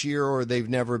excited this year, or they've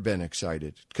never been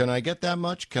excited. Can I get that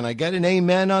much? Can I get an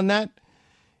amen on that?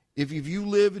 If you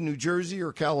live in New Jersey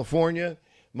or California,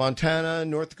 Montana,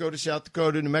 North Dakota, South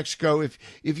Dakota, New Mexico, if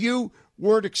you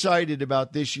weren't excited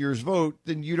about this year's vote,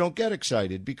 then you don't get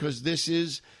excited, because this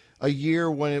is a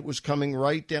year when it was coming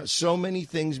right down. So many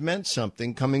things meant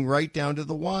something, coming right down to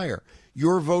the wire.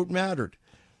 Your vote mattered.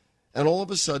 And all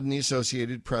of a sudden, the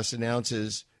Associated Press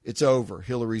announces it's over.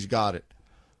 Hillary's got it.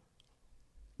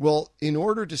 Well, in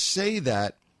order to say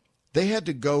that, they had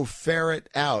to go ferret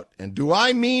out. And do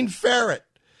I mean ferret?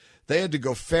 They had to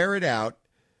go ferret out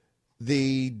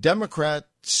the Democrat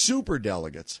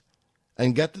superdelegates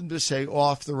and get them to say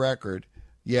off the record,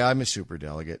 yeah, I'm a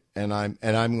superdelegate and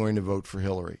I'm going to vote for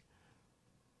Hillary.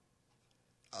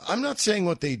 I'm not saying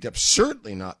what they did,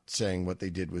 certainly not saying what they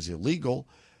did was illegal,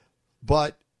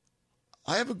 but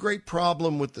I have a great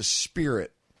problem with the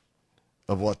spirit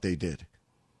of what they did.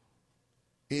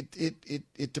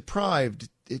 It deprived,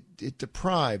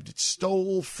 it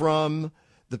stole from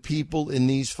the people in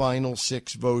these final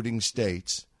 6 voting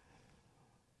states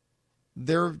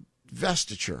their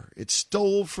vestiture. It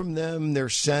stole from them their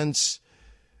sense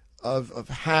of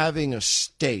having a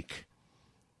stake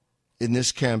in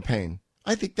this campaign.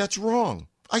 I think that's wrong.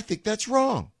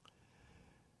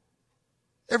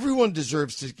 Everyone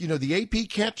deserves to, the AP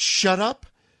can't shut up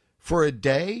for a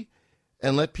day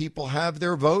and let people have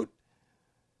their vote.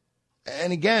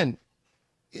 And again,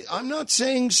 I'm not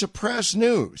saying suppress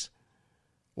news.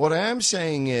 What I am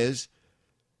saying is,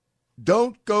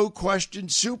 don't go question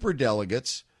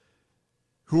superdelegates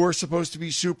who are supposed to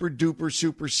be super duper,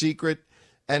 super secret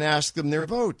and ask them their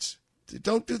votes.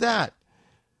 Don't do that.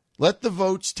 Let the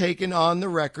votes taken on the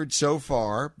record so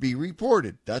far be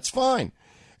reported. That's fine.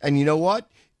 And you know what?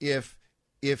 If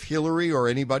Hillary or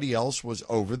anybody else was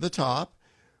over the top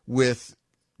with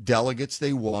delegates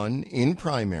they won in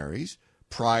primaries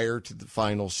prior to the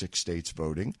final 6 states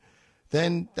voting,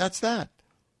 then that's that.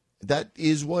 That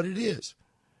is what it is.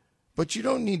 But you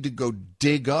don't need to go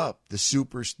dig up the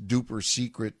super duper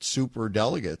secret super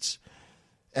delegates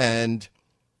and,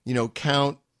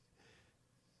 count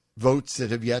votes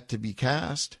that have yet to be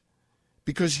cast,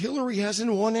 because Hillary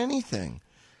hasn't won anything.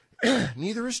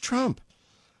 Neither has Trump.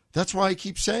 That's why I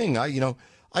keep saying,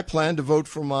 I plan to vote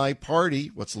for my party,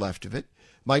 what's left of it,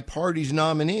 my party's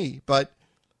nominee, but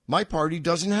my party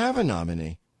doesn't have a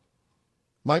nominee.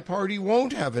 My party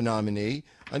won't have a nominee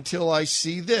until I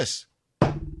see this.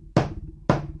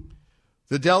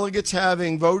 The delegates,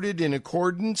 having voted in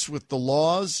accordance with the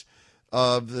laws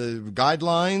of the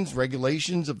guidelines,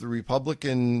 regulations of the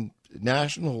Republican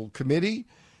National Committee,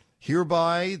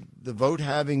 hereby the vote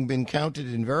having been counted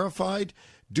and verified,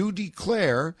 do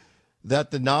declare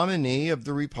that the nominee of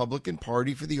the Republican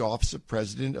Party for the office of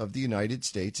President of the United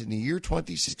States in the year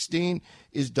 2016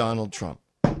 is Donald Trump.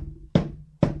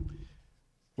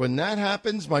 When that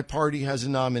happens, my party has a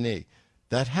nominee.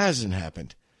 That hasn't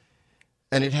happened.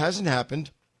 And it hasn't happened.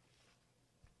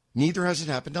 Neither has it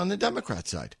happened on the Democrat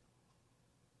side.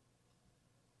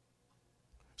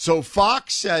 So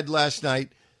Fox said last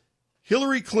night,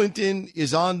 Hillary Clinton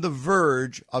is on the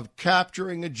verge of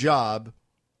capturing a job.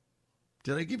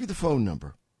 Did I give you the phone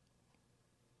number?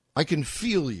 I can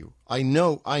feel you. I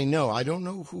know. I don't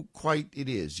know who quite it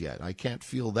is yet. I can't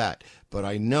feel that. But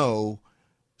I know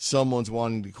someone's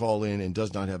wanting to call in and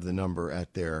does not have the number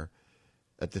at the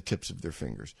tips of their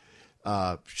fingers.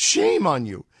 Shame on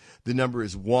you. The number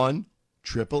is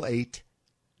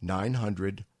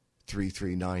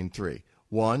 1-888-900-3393.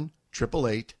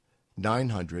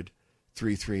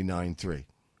 1-888-900-3393.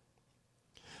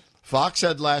 Fox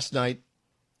said last night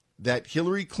that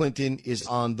Hillary Clinton is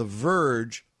on the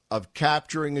verge of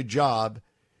capturing a job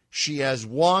she has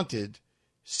wanted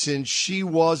since she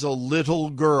was a little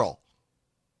girl.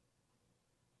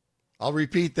 I'll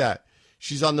repeat that.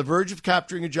 She's on the verge of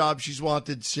capturing a job she's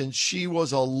wanted since she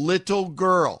was a little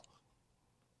girl.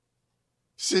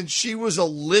 Since she was a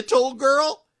little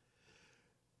girl?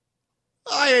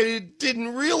 I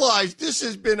didn't realize this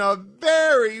has been a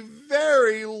very,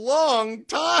 very long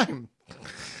time.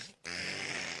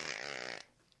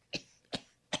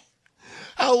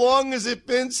 How long has it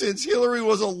been since Hillary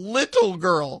was a little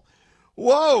girl?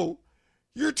 Whoa,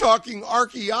 you're talking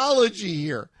archaeology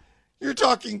here. You're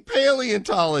talking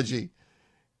paleontology.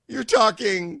 You're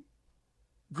talking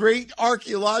great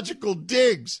archaeological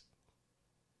digs.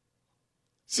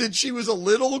 Since she was a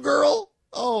little girl?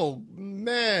 Oh,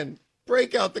 man.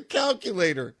 Break out the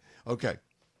calculator. Okay.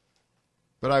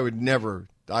 But I would never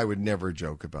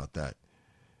joke about that.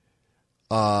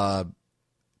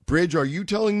 Bridge, are you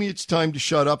telling me it's time to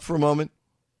shut up for a moment?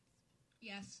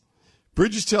 Yes.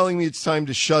 Bridge is telling me it's time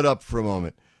to shut up for a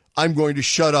moment. I'm going to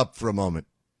shut up for a moment.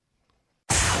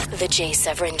 The Jay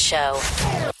Severin Show,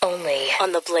 only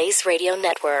on the Blaze Radio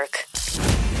Network.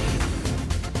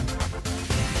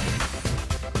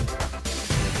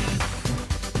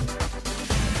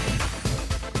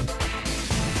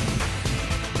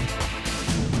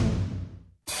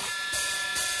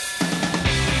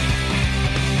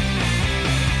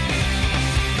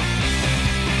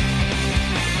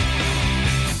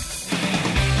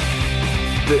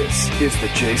 This is the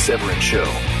Jay Severin Show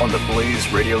on the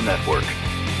Blaze Radio Network.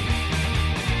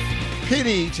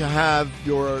 Pity to have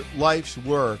your life's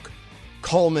work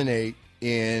culminate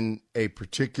in a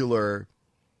particular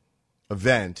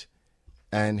event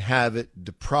and have it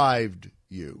deprived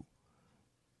you,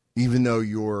 even though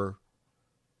you're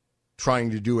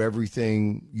trying to do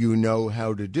everything you know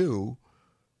how to do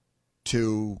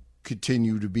to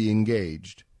continue to be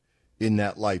engaged in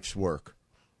that life's work.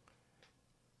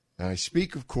 And I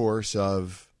speak, of course,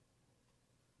 of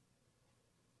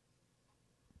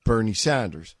Bernie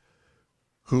Sanders,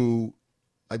 who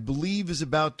I believe is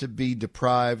about to be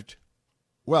deprived,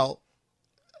 well,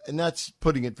 and that's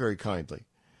putting it very kindly.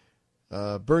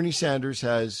 Bernie Sanders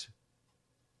has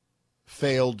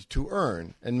failed to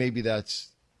earn, and maybe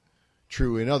that's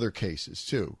true in other cases,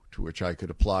 too, to which I could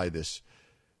apply this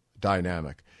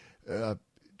dynamic.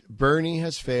 Bernie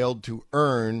has failed to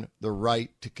earn the right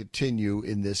to continue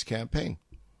in this campaign.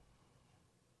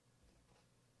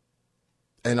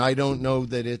 And I don't know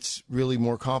that it's really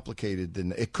more complicated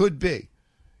than it could be.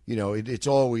 You know, it's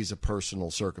always a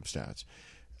personal circumstance.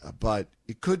 But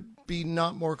it could be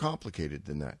not more complicated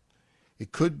than that.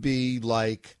 It could be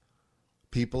like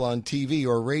people on TV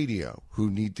or radio who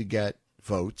need to get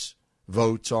votes.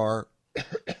 Votes are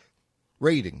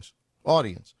ratings,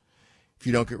 audience. If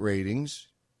you don't get ratings,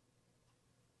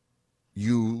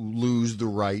 you lose the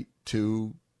right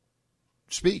to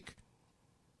speak.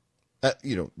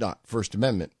 Not First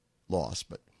Amendment loss,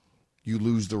 but you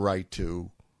lose the right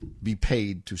to be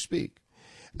paid to speak.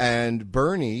 And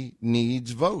Bernie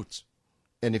needs votes.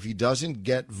 And if he doesn't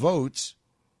get votes,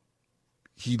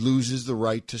 he loses the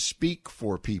right to speak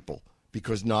for people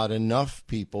because not enough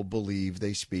people believe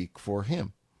they speak for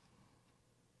him.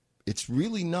 It's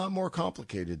really not more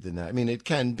complicated than that. I mean, it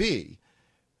can be.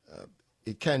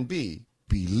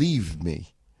 Believe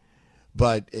me.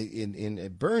 But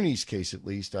in Bernie's case, at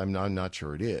least, I'm not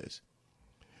sure it is.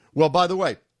 Well, by the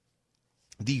way,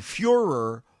 the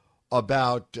furor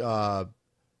about, I'm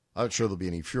not sure there'll be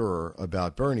any furor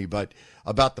about Bernie, but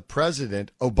about the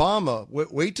president, Obama,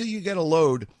 wait till you get a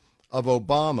load of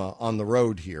Obama on the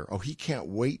road here. Oh, he can't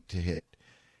wait to hit.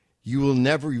 You've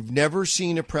never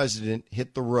seen a president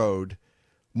hit the road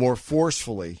more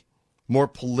forcefully, more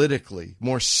politically,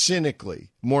 more cynically,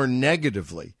 more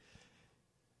negatively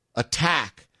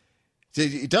attack.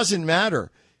 It doesn't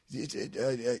matter.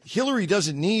 Hillary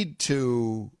doesn't need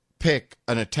to pick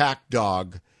an attack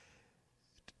dog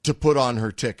to put on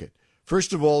her ticket.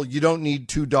 First of all, you don't need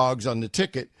two dogs on the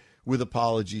ticket, with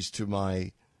apologies to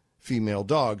my female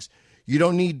dogs. You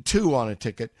don't need two on a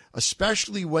ticket,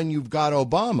 especially when you've got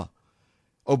Obama.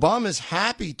 Obama's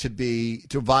happy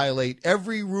to violate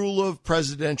every rule of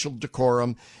presidential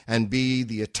decorum and be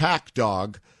the attack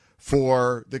dog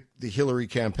for the Hillary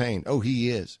campaign. Oh, he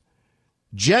is.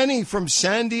 Jenny from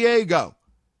San Diego.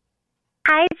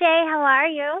 Hi, Jay. How are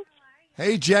you?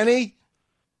 Hey, Jenny.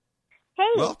 Hey.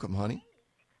 Welcome, honey.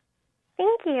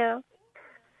 Thank you.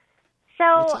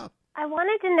 What's So up? I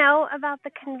wanted to know about the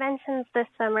conventions this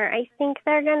summer. I think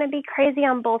they're going to be crazy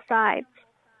on both sides.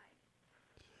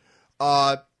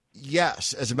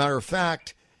 Yes. As a matter of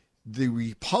fact, the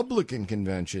Republican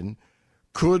convention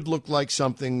could look like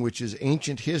something which is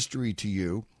ancient history to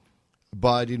you,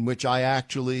 but in which I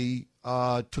actually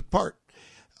took part.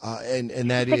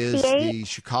 And that is the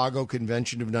Chicago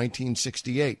Convention of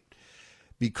 1968,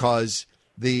 because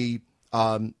the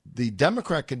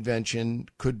Democrat convention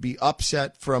could be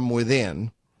upset from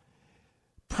within,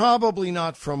 probably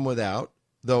not from without,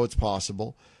 though it's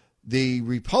possible. The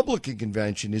Republican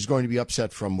convention is going to be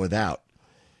upset from without.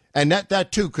 And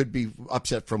that too could be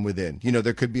upset from within. You know,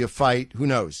 there could be a fight, who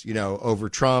knows, over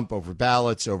Trump, over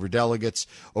ballots, over delegates,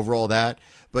 over all that.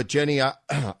 But Jenny,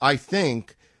 I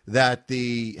think that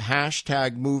the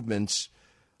hashtag movements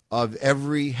of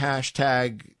every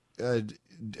hashtag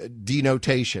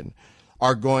denotation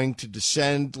are going to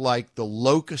descend like the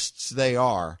locusts they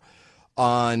are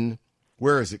on,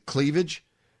 where is it, cleavage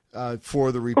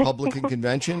for the Republican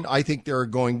convention. I think there are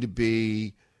going to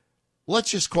be,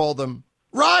 let's just call them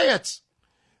riots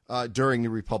during the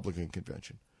Republican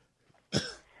convention.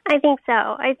 I think so.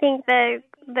 I think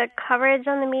the coverage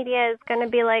on the media is going to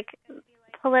be like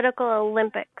political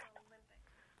Olympics.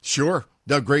 Sure.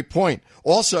 No, great point.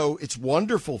 Also, it's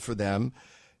wonderful for them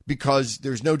because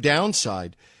there's no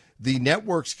downside. The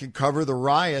networks can cover the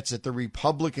riots at the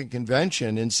Republican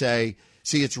convention and say,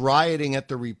 see, it's rioting at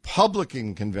the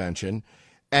Republican convention,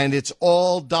 and it's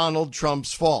all Donald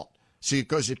Trump's fault. See,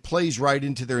 because it plays right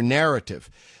into their narrative.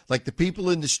 Like the people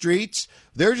in the streets,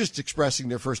 they're just expressing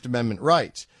their First Amendment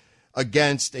rights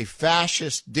against a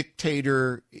fascist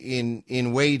dictator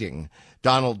in waiting,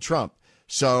 Donald Trump.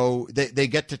 So they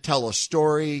get to tell a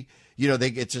story.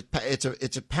 It's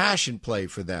a passion play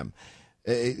for them.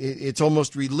 It's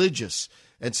almost religious.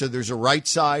 And so there's a right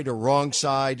side, a wrong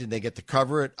side, and they get to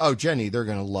cover it. Oh, Jenny, they're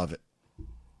going to love it.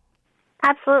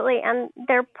 Absolutely. And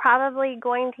they're probably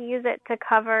going to use it to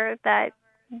cover that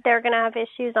they're going to have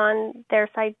issues on their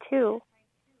side, too.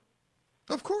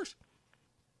 Of course.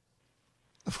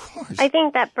 Of course. I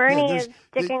think that Bernie is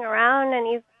sticking around, and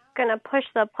he's going to push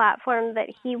the platform that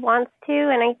he wants to.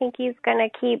 And I think he's going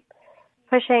to keep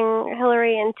pushing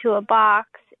Hillary into a box.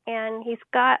 And he's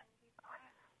got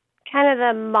kind of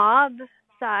the mob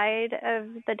side of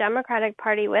the Democratic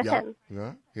Party with him.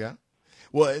 Yeah.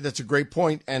 Well, that's a great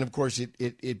point. And, of course,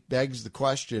 it begs the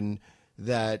question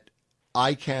that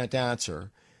I can't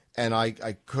answer. And I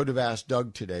could have asked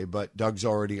Doug today, but I've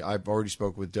already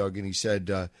spoke with Doug, and he said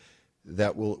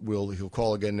that he'll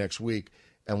call again next week.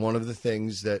 And one of the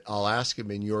things that I'll ask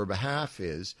him in your behalf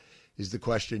is the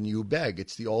question you beg.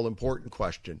 It's the all-important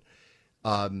question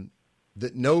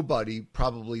that nobody,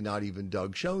 probably not even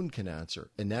Doug Schoen, can answer.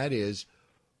 And that is,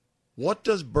 what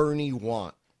does Bernie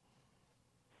want?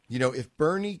 If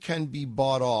Bernie can be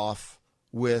bought off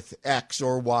with X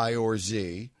or Y or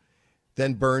Z,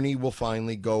 then Bernie will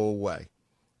finally go away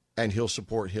and he'll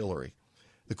support Hillary.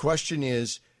 The question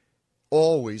is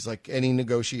always, like any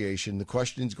negotiation, the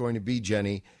question is going to be,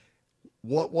 Jenny,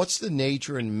 what's the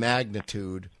nature and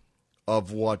magnitude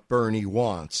of what Bernie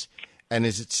wants? And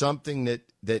is it something that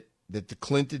the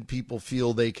Clinton people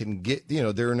feel they can get?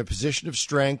 They're in a position of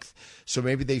strength, so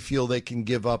maybe they feel they can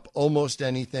give up almost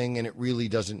anything, and it really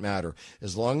doesn't matter.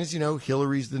 As long as,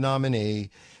 Hillary's the nominee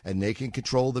and they can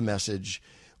control the message,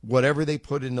 whatever they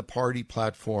put in the party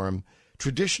platform,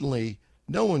 traditionally,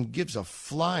 no one gives a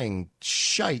flying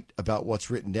shite about what's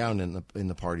written down in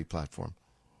the party platform.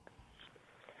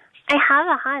 I have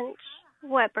a hunch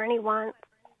what Bernie wants.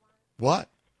 What?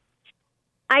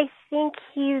 I think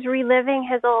he's reliving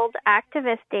his old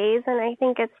activist days, and I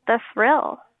think it's the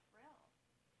thrill.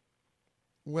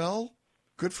 Well,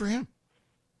 good for him.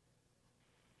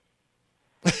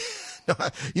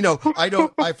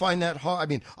 I find that hard. I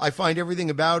mean, I find everything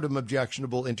about him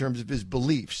objectionable in terms of his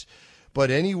beliefs. But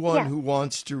anyone Yeah. who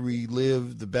wants to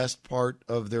relive the best part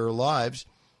of their lives,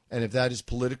 and if that is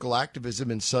political activism,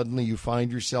 and suddenly you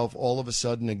find yourself all of a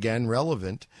sudden again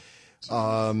relevant,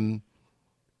 Jenny,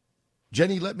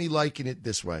 let me liken it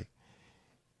this way.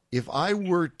 If I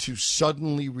were to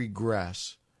suddenly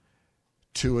regress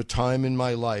to a time in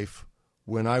my life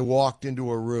when I walked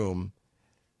into a room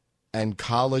and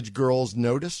college girls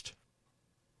noticed,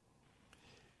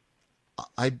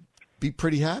 I'd be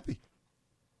pretty happy.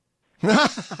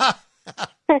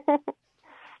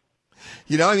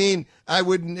 You know, I mean, I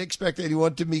wouldn't expect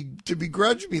anyone to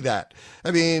begrudge me that.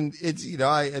 I mean, it's, you know,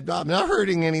 I'm not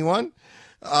hurting anyone,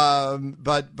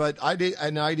 but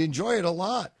I'd enjoy it a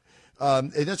lot.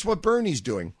 And that's what Bernie's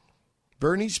doing.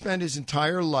 Bernie spent his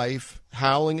entire life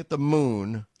howling at the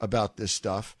moon about this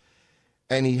stuff,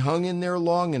 and he hung in there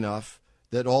long enough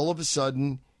that all of a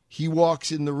sudden he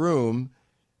walks in the room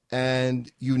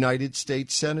and United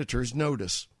States senators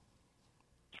notice.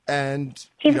 And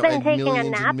He's you know, been and taking a millions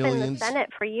nap and in the millions. Senate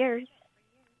for years.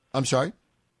 I'm sorry?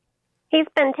 He's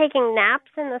been taking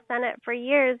naps in the Senate for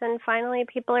years, and finally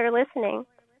people are listening.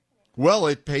 Well,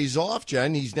 it pays off,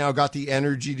 Jen. He's now got the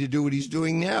energy to do what he's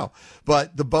doing now.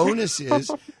 But the bonus is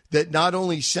that not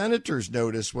only senators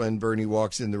notice when Bernie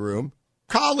walks in the room,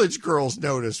 college girls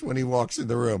notice when he walks in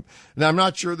the room. And I'm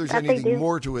not sure there's That they anything do.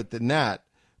 more to it than that.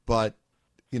 But,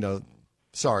 you know,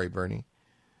 sorry, Bernie.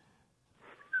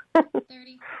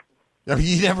 30. I mean,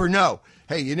 you never know.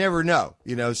 Hey, you never know.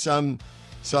 You know, some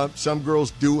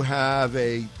girls do have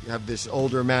this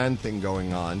older man thing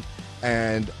going on.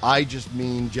 And I just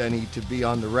mean, Jenny, to be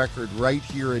on the record right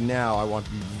here and now, I want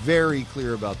to be very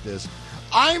clear about this.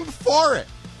 I'm for it.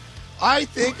 I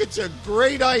think it's a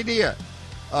great idea.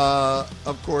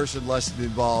 Of course, unless it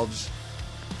involves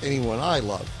anyone I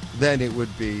love, then it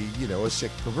would be, you know, a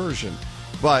sick perversion.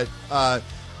 But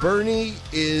Bernie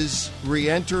is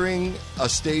re-entering a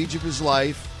stage of his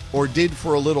life, or did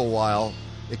for a little while.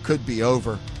 It could be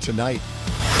over tonight.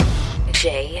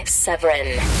 Jay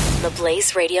Severin, the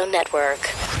Blaze Radio Network.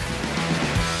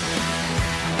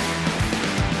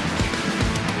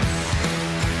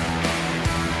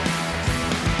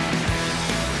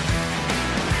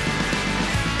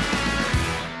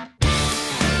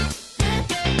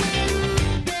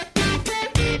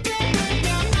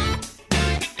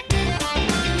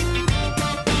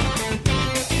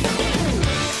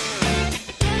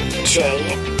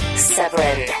 Jay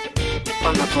Severin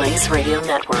on the Blaze Radio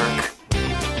Network.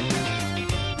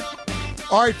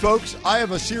 All right, folks, I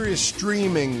have a serious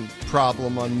streaming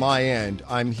problem on my end.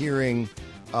 I'm hearing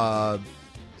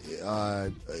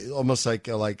almost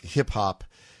like hip-hop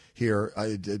here,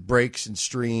 breaks and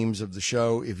streams of the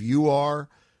show. If you are,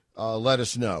 let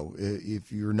us know.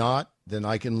 If you're not, then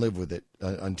I can live with it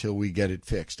until we get it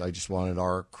fixed. I just wanted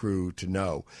our crew to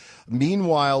know.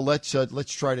 Meanwhile, let's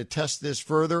try to test this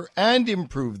further and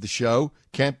improve the show.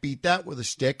 Can't beat that with a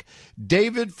stick.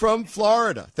 David from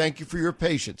Florida, thank you for your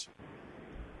patience.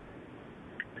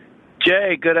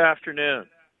 Jay, good afternoon.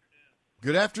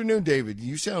 Good afternoon, David.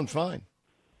 You sound fine.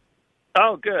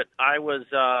 Oh, good. I was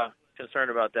concerned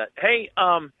about that. Hey,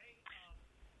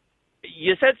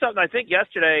 you said something, I think,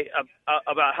 yesterday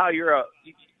about how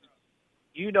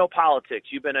you know politics.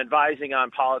 You've been advising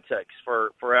on politics for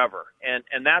forever, and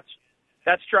that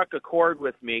struck a chord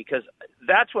with me because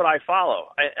that's what I follow,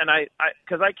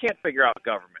 because I can't figure out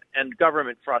government, and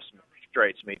government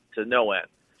frustrates me to no end.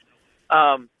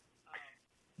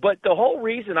 But the whole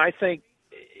reason I think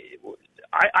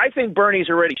Bernie's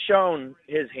already shown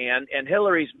his hand, and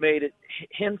Hillary's made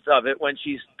hints of it when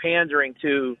she's pandering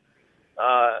to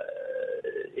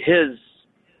his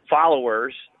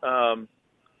followers,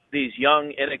 these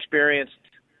young, inexperienced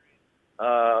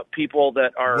people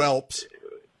that are whelps.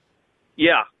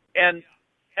 Yeah, and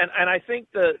I think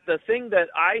the thing that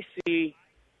I see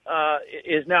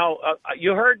is now.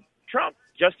 You heard Trump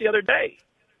just the other day.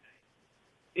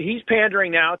 He's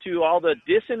pandering now to all the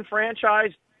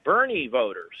disenfranchised Bernie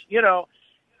voters, you know,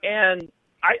 and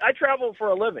I travel for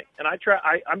a living, and I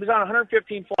was on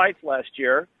 115 flights last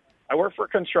year. I work for a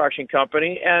construction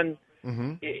company, and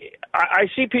I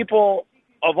see people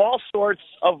of all sorts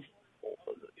of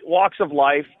walks of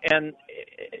life, and,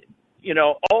 you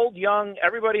know, old, young,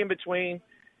 everybody in between.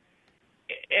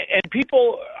 And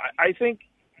people, I think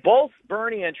both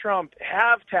Bernie and Trump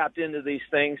have tapped into these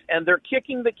things, and they're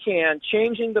kicking the can,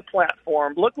 changing the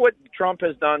platform. Look what Trump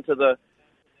has done to the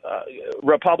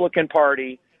Republican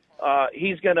Party.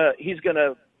 He's gonna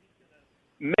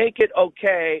make it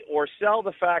okay, or sell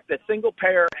the fact that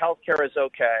single-payer health care is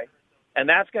okay, and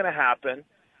that's going to happen.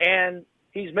 And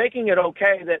he's making it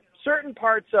okay that certain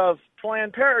parts of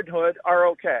Planned Parenthood are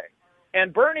okay.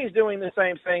 And Bernie's doing the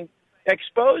same thing,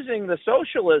 exposing the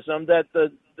socialism that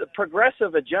the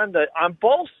progressive agenda on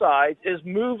both sides is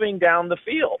moving down the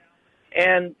field.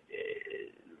 And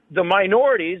the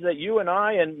minorities that you and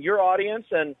I and your audience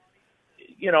and,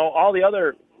 all the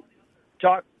other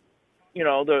talk,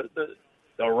 the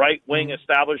right-wing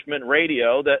establishment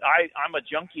radio that I'm a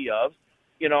junkie of,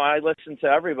 I listen to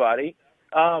everybody.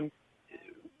 And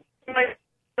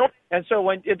so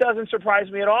when it doesn't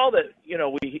surprise me at all that,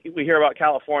 we hear about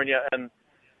California and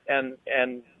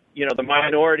the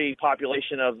minority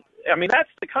population that's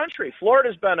the country.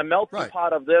 Florida's been a melting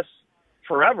pot of this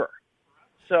forever.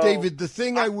 So, David, the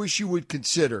thing I wish you would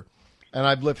consider, and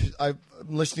I'm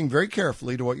listening very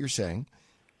carefully to what you're saying,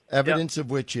 evidence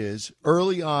of which is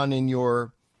early on in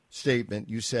your statement,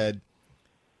 you said,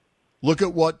 look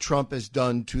at what Trump has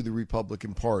done to the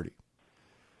Republican Party.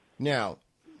 Now,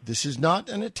 this is not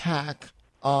an attack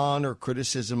on or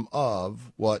criticism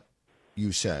of what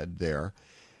you said there.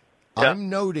 Yeah. I'm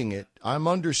noting it. I'm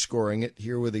underscoring it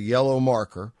here with a yellow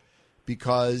marker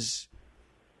because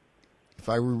if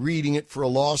I were reading it for a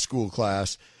law school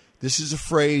class, this is a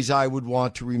phrase I would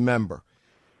want to remember.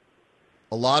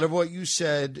 A lot of what you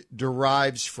said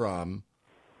derives from,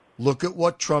 look at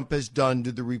what Trump has done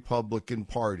to the Republican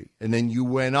Party. And then you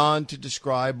went on to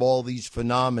describe all these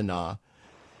phenomena.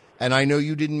 And I know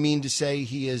you didn't mean to say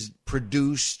he has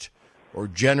produced or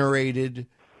generated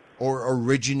or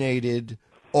originated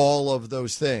all of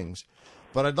those things.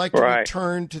 But I'd like to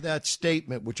return to that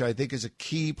statement, which I think is a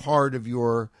key part of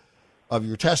your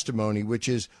testimony, which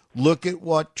is look at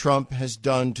what Trump has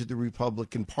done to the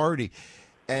Republican Party.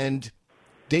 And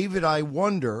David, I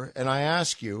wonder, and I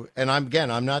ask you, and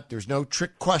there's no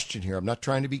trick question here. I'm not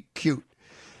trying to be cute.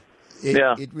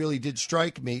 It really did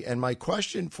strike me. And my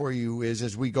question for you is,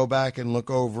 as we go back and look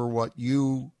over what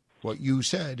you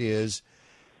said is,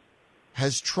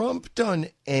 has Trump done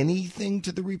anything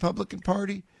to the Republican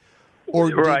Party? Or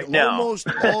did almost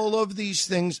all of these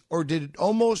things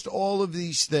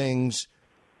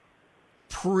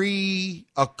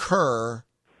pre-occur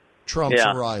Trump's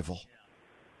arrival?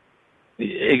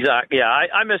 Exactly. Yeah,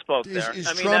 I misspoke there.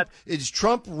 Is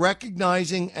Trump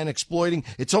recognizing and exploiting?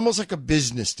 It's almost like a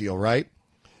business deal, right?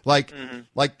 Like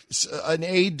an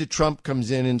aide to Trump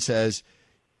comes in and says,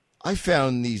 I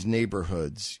found these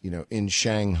neighborhoods, in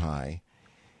Shanghai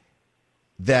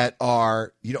that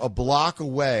are, a block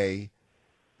away.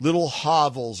 Little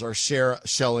hovels are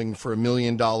selling for $1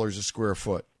 million a square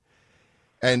foot.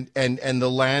 And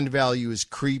the land value is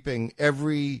creeping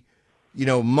every,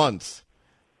 month.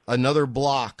 Another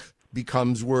block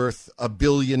becomes worth $1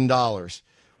 billion,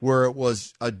 where it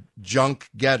was a junk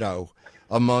ghetto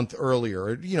a month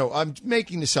earlier. I'm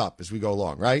making this up as we go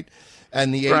along, right?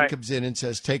 And the aide comes in and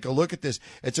says, take a look at this.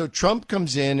 And so Trump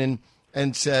comes in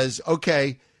and says,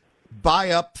 okay,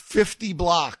 buy up 50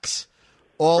 blocks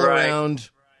all around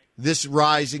this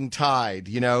rising tide,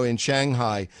 in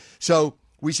Shanghai. So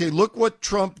we say, look what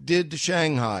Trump did to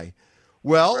Shanghai.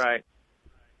 Well,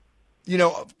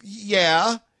 later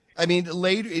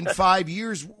in 5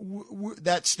 years,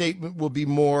 that statement will be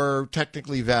more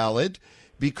technically valid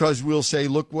because we'll say,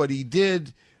 look what he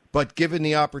did. But given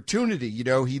the opportunity,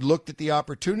 he looked at the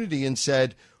opportunity and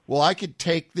said, well, I could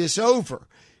take this over,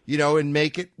 and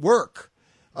make it work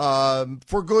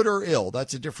for good or ill.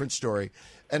 That's a different story.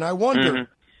 And I wonder,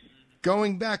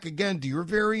 going back again to your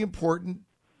very important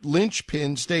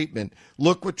linchpin statement,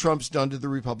 look what Trump's done to the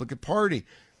Republican Party.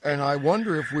 And I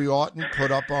wonder if we oughtn't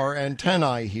put up our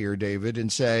antennae here, David,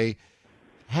 and say,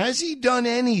 has he done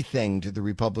anything to the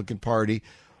Republican Party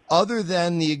other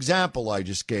than the example I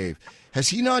just gave? Has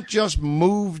he not just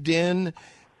moved in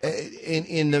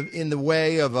the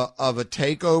way of a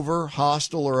takeover,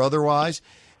 hostile or otherwise,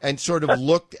 and sort of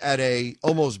looked at a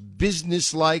almost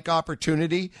business-like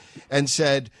opportunity and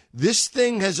said, this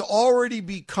thing has already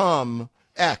become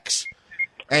X,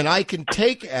 and I can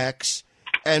take X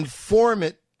and form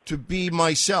it to be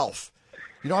myself?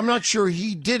 I'm not sure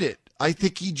he did it. I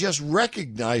think he just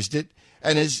recognized it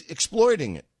and is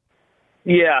exploiting it.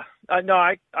 Yeah, no,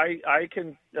 I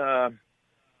can,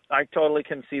 I totally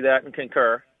can see that and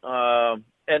concur.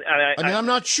 I'm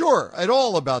not sure at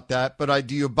all about that, but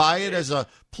do you buy it as a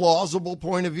plausible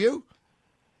point of view?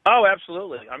 Oh,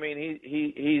 absolutely. I mean,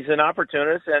 he's an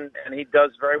opportunist, and he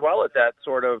does very well at that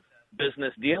sort of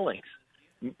business dealings.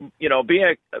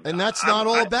 And that's not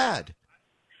all bad.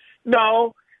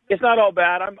 No, it's not all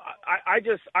bad.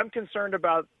 I'm concerned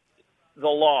about the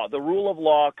law, the rule of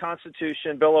law,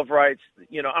 Constitution, Bill of Rights. I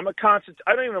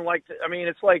don't even like to. I mean,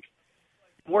 it's like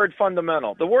the word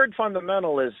fundamental. The word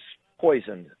fundamental is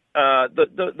poisoned.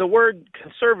 The word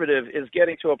conservative is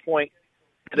getting to a point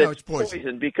that it's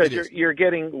poison. because you're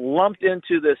getting lumped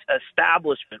into this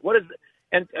establishment. What is it?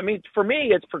 And I mean, for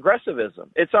me, it's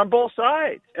progressivism. It's on both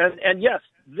sides. And yes,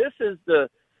 this is the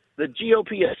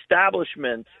GOP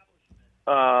establishment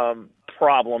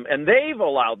problem, and they've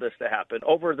allowed this to happen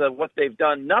over what they've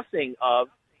done nothing of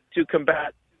to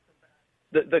combat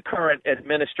the current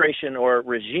administration or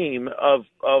regime of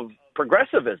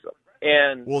progressivism.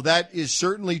 And well, that is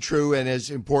certainly true, and as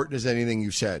important as anything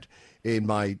you said, in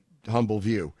my humble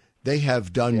view. They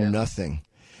have done nothing.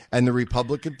 And the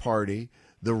Republican Party,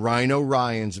 the Rhino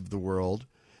Ryans of the world,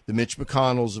 the Mitch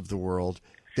McConnells of the world,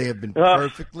 they have been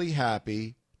perfectly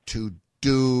happy to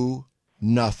do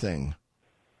nothing.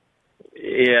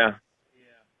 Yeah.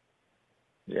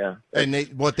 And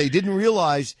what they didn't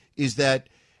realize is that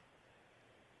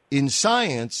in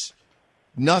science,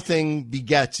 nothing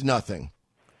begets nothing.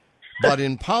 But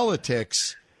in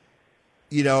politics,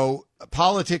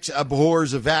 politics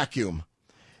abhors a vacuum.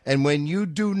 And when you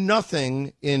do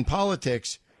nothing in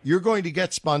politics, you're going to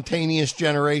get spontaneous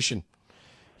generation.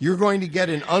 You're going to get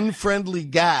an unfriendly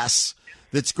gas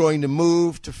that's going to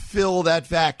move to fill that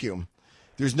vacuum.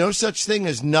 There's no such thing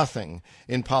as nothing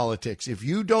in politics. If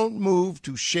you don't move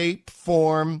to shape,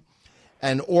 form,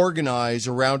 and organize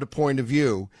around a point of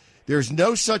view, there's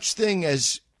no such thing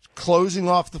as closing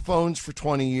off the phones for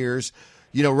 20 years.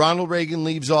 Ronald Reagan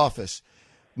leaves office.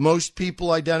 Most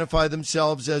people identify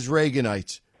themselves as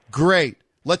Reaganites. Great.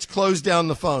 Let's close down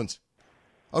the phones.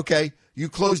 Okay, you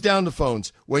close down the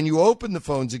phones. When you open the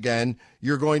phones again,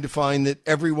 you're going to find that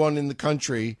everyone in the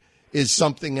country is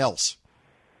something else.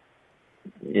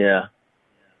 Yeah.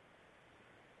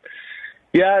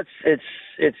 Yeah,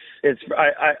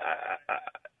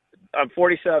 I'm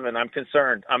 47. I'm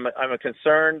concerned. I'm a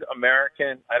concerned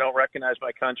American. I don't recognize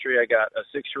my country. I got a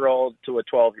 6-year-old to a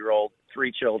 12-year-old,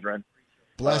 3 children,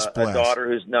 bless. A daughter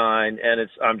who's 9, and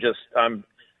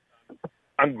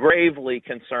I'm gravely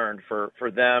concerned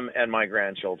for them and my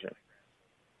grandchildren.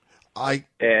 I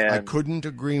couldn't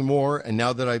agree more. And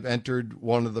now that I've entered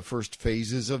one of the first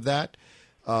phases of that,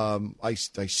 I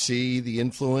see the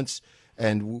influence,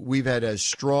 and we've had as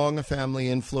strong a family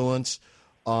influence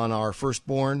on our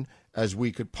firstborn as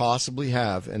we could possibly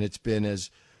have, and it's been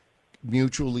as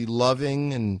mutually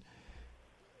loving, and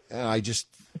I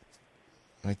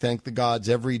thank the gods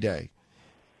every day.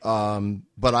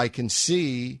 But I can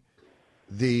see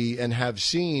and have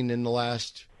seen in the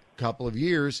last couple of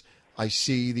years, I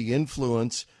see the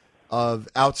influence of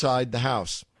outside the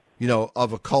house,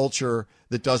 of a culture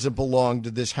that doesn't belong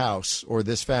to this house or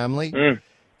this family,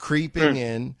 creeping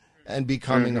in and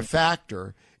becoming a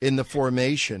factor in the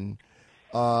formation.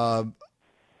 I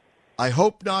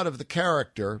hope not of the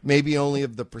character, maybe only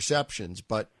of the perceptions,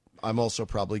 but I'm also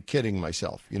probably kidding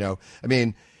myself. I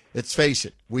mean, let's face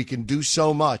it, we can do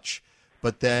so much,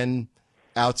 but then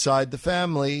outside the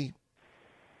family,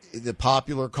 the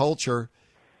popular culture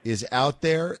is out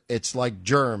there. It's like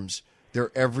germs.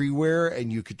 They're everywhere,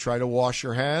 and you could try to wash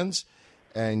your hands,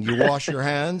 and you wash your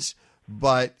hands,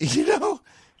 but,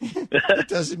 it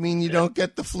doesn't mean you don't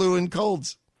get the flu and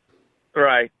colds.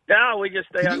 Right. Now we just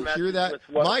stay on. Can you hear that?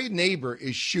 My neighbor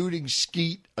is shooting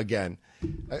skeet again.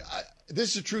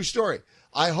 This is a true story.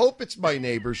 I hope it's my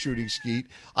neighbor shooting skeet.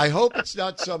 I hope it's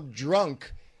not some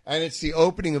drunk and it's the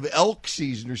opening of elk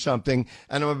season or something,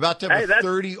 and I'm about to have a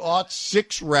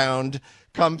 30-06 round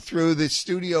come through the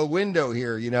studio window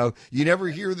here. You never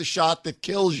hear the shot that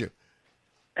kills you.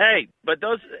 Hey, but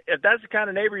if that's the kind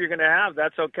of neighbor you're going to have,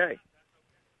 that's okay.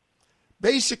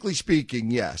 Basically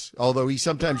speaking, yes, although he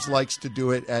sometimes likes to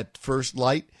do it at first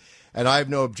light, and I have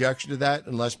no objection to that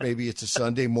unless maybe it's a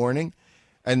Sunday morning,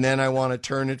 and then I want to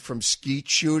turn it from skeet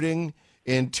shooting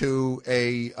into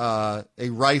a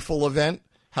rifle event,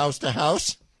 house to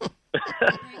house.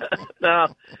 No,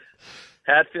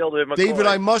 Hatfield and McCoy. David,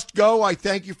 I must go. I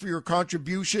thank you for your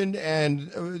contribution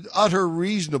and utter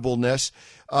reasonableness.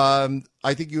 I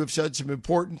think you have said some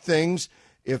important things.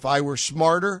 If I were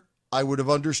smarter, I would have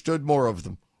understood more of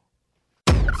them.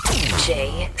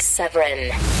 Jay Severin,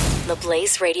 the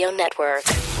Blaze Radio Network.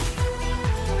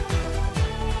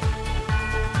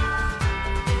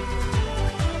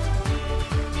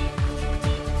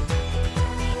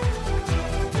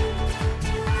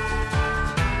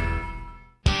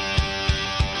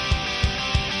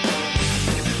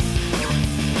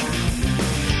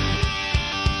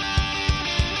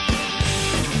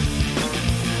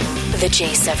 The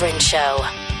Jay Severin Show.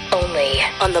 Only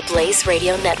on the Blaze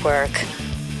Radio Network.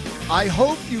 I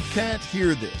hope you can't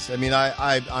hear this. I mean,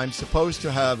 I'm supposed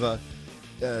to have a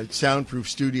soundproof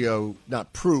studio,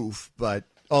 not proof, but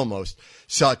almost,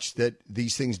 such that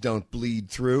these things don't bleed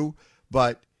through.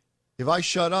 But if I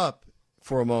shut up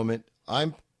for a moment,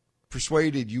 I'm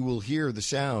persuaded you will hear the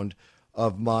sound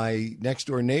of my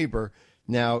next-door neighbor.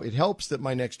 Now, it helps that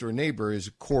my next-door neighbor is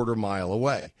a quarter mile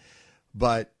away,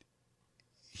 but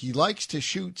he likes to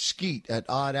shoot skeet at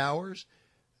odd hours,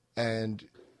 and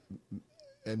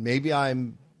maybe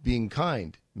I'm being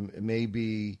kind.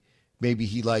 Maybe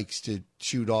he likes to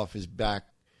shoot off his back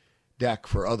deck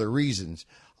for other reasons.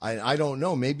 I don't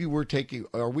know. Maybe we're taking.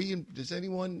 Does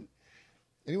anyone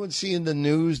see in the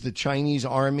news the Chinese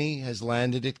army has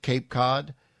landed at Cape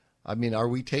Cod? I mean, are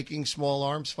we taking small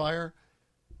arms fire?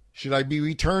 Should I be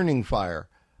returning fire?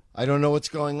 I don't know what's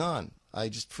going on.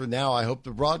 For now, I hope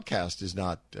the broadcast is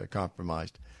not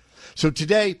compromised. So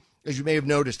today, as you may have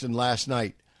noticed, and last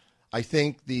night, I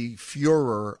think the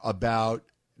furor about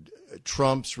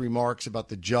Trump's remarks about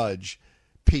the judge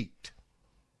peaked.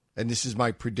 And this is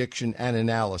my prediction and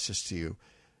analysis to you.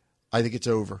 I think it's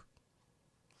over.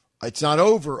 It's not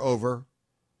over.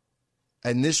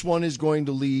 And this one is going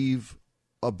to leave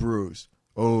a bruise.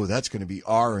 Oh, that's going to be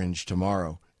orange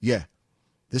tomorrow. Yeah,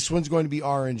 this one's going to be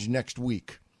orange next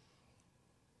week.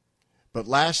 But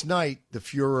last night, the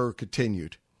furor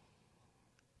continued.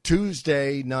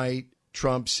 Tuesday night,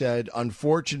 Trump said,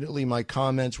 unfortunately, my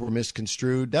comments were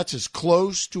misconstrued. That's as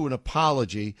close to an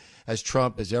apology as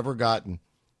Trump has ever gotten.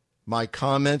 My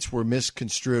comments were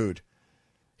misconstrued.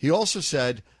 He also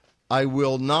said, I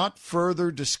will not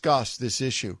further discuss this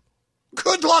issue.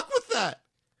 Good luck with that.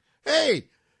 Hey,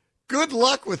 good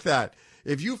luck with that.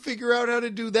 If you figure out how to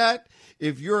do that,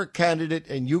 if you're a candidate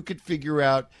and you could figure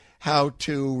out how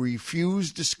to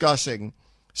refuse discussing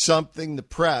something the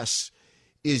press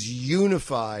is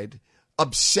unified,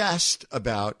 obsessed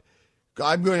about,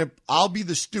 I'll be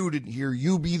the student here,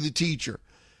 you be the teacher.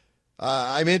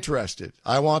 I'm interested.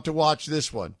 I want to watch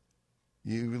this one.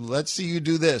 Let's see you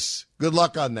do this. Good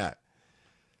luck on that.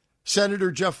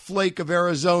 Senator Jeff Flake of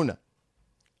Arizona,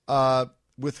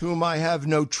 with whom I have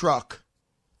no truck.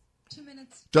 2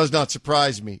 minutes. Does not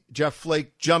surprise me. Jeff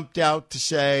Flake jumped out to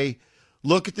say,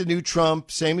 look at the new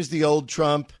Trump, same as the old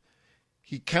Trump.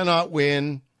 He cannot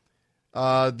win.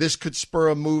 This could spur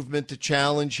a movement to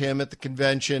challenge him at the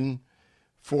convention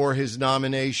for his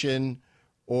nomination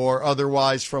or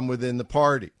otherwise from within the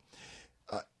party.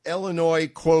 Illinois,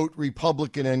 quote,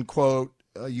 Republican, end quote,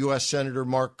 U.S. Senator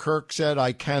Mark Kirk said,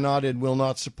 I cannot and will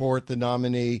not support the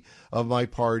nominee of my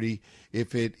party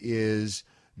if it is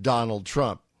Donald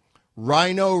Trump.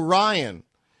 Rhino Ryan,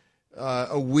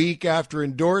 a week after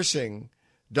endorsing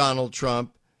Donald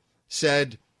Trump,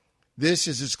 said, this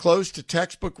is as close to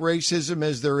textbook racism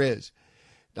as there is.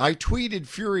 I tweeted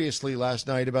furiously last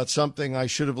night about something I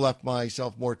should have left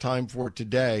myself more time for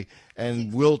today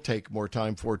and will take more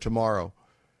time for tomorrow.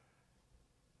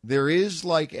 There is,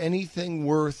 like anything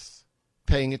worth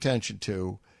paying attention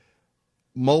to,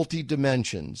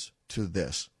 multi-dimensions to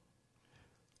this.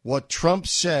 What Trump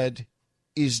said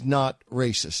is not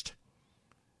racist.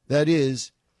 That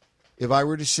is, if I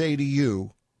were to say to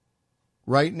you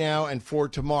right now and for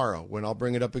tomorrow, when I'll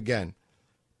bring it up again,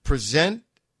 present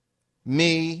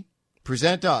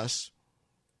us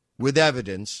with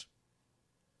evidence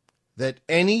that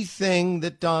anything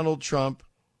that Donald Trump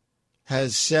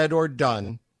has said or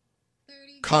done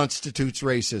constitutes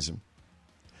racism.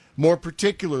 More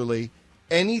particularly,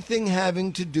 anything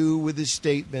having to do with his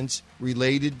statements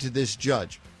related to this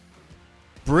judge.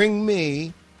 Bring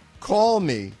me, call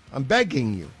me, I'm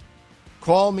begging you.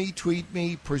 Call me, tweet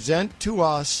me, present to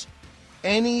us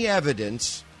any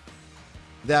evidence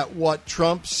that what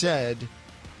Trump said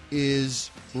is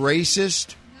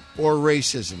racist or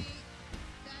racism.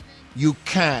 You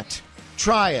can't.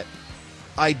 Try it.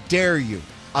 I dare you.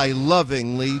 I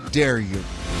lovingly dare you.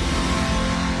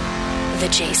 The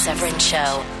Jay Severin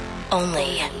Show,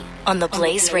 only on the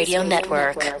Blaze Radio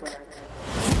Network.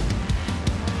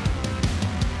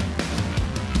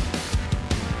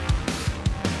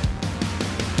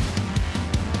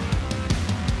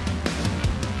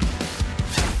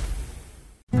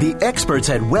 The experts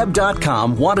at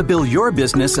Web.com want to build your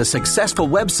business a successful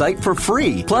website for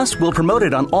free. Plus, we'll promote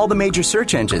it on all the major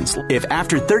search engines. If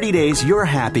after 30 days you're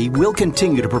happy, we'll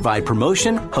continue to provide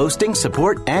promotion, hosting,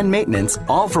 support, and maintenance,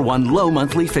 all for one low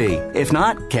monthly fee. If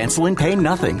not, cancel and pay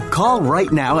nothing. Call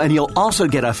right now and you'll also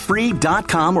get a free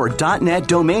 .com or .net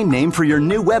domain name for your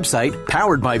new website,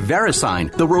 powered by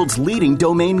VeriSign, the world's leading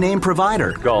domain name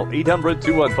provider. Call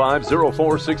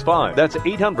 800-215-0465. That's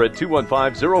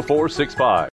 800-215-0465.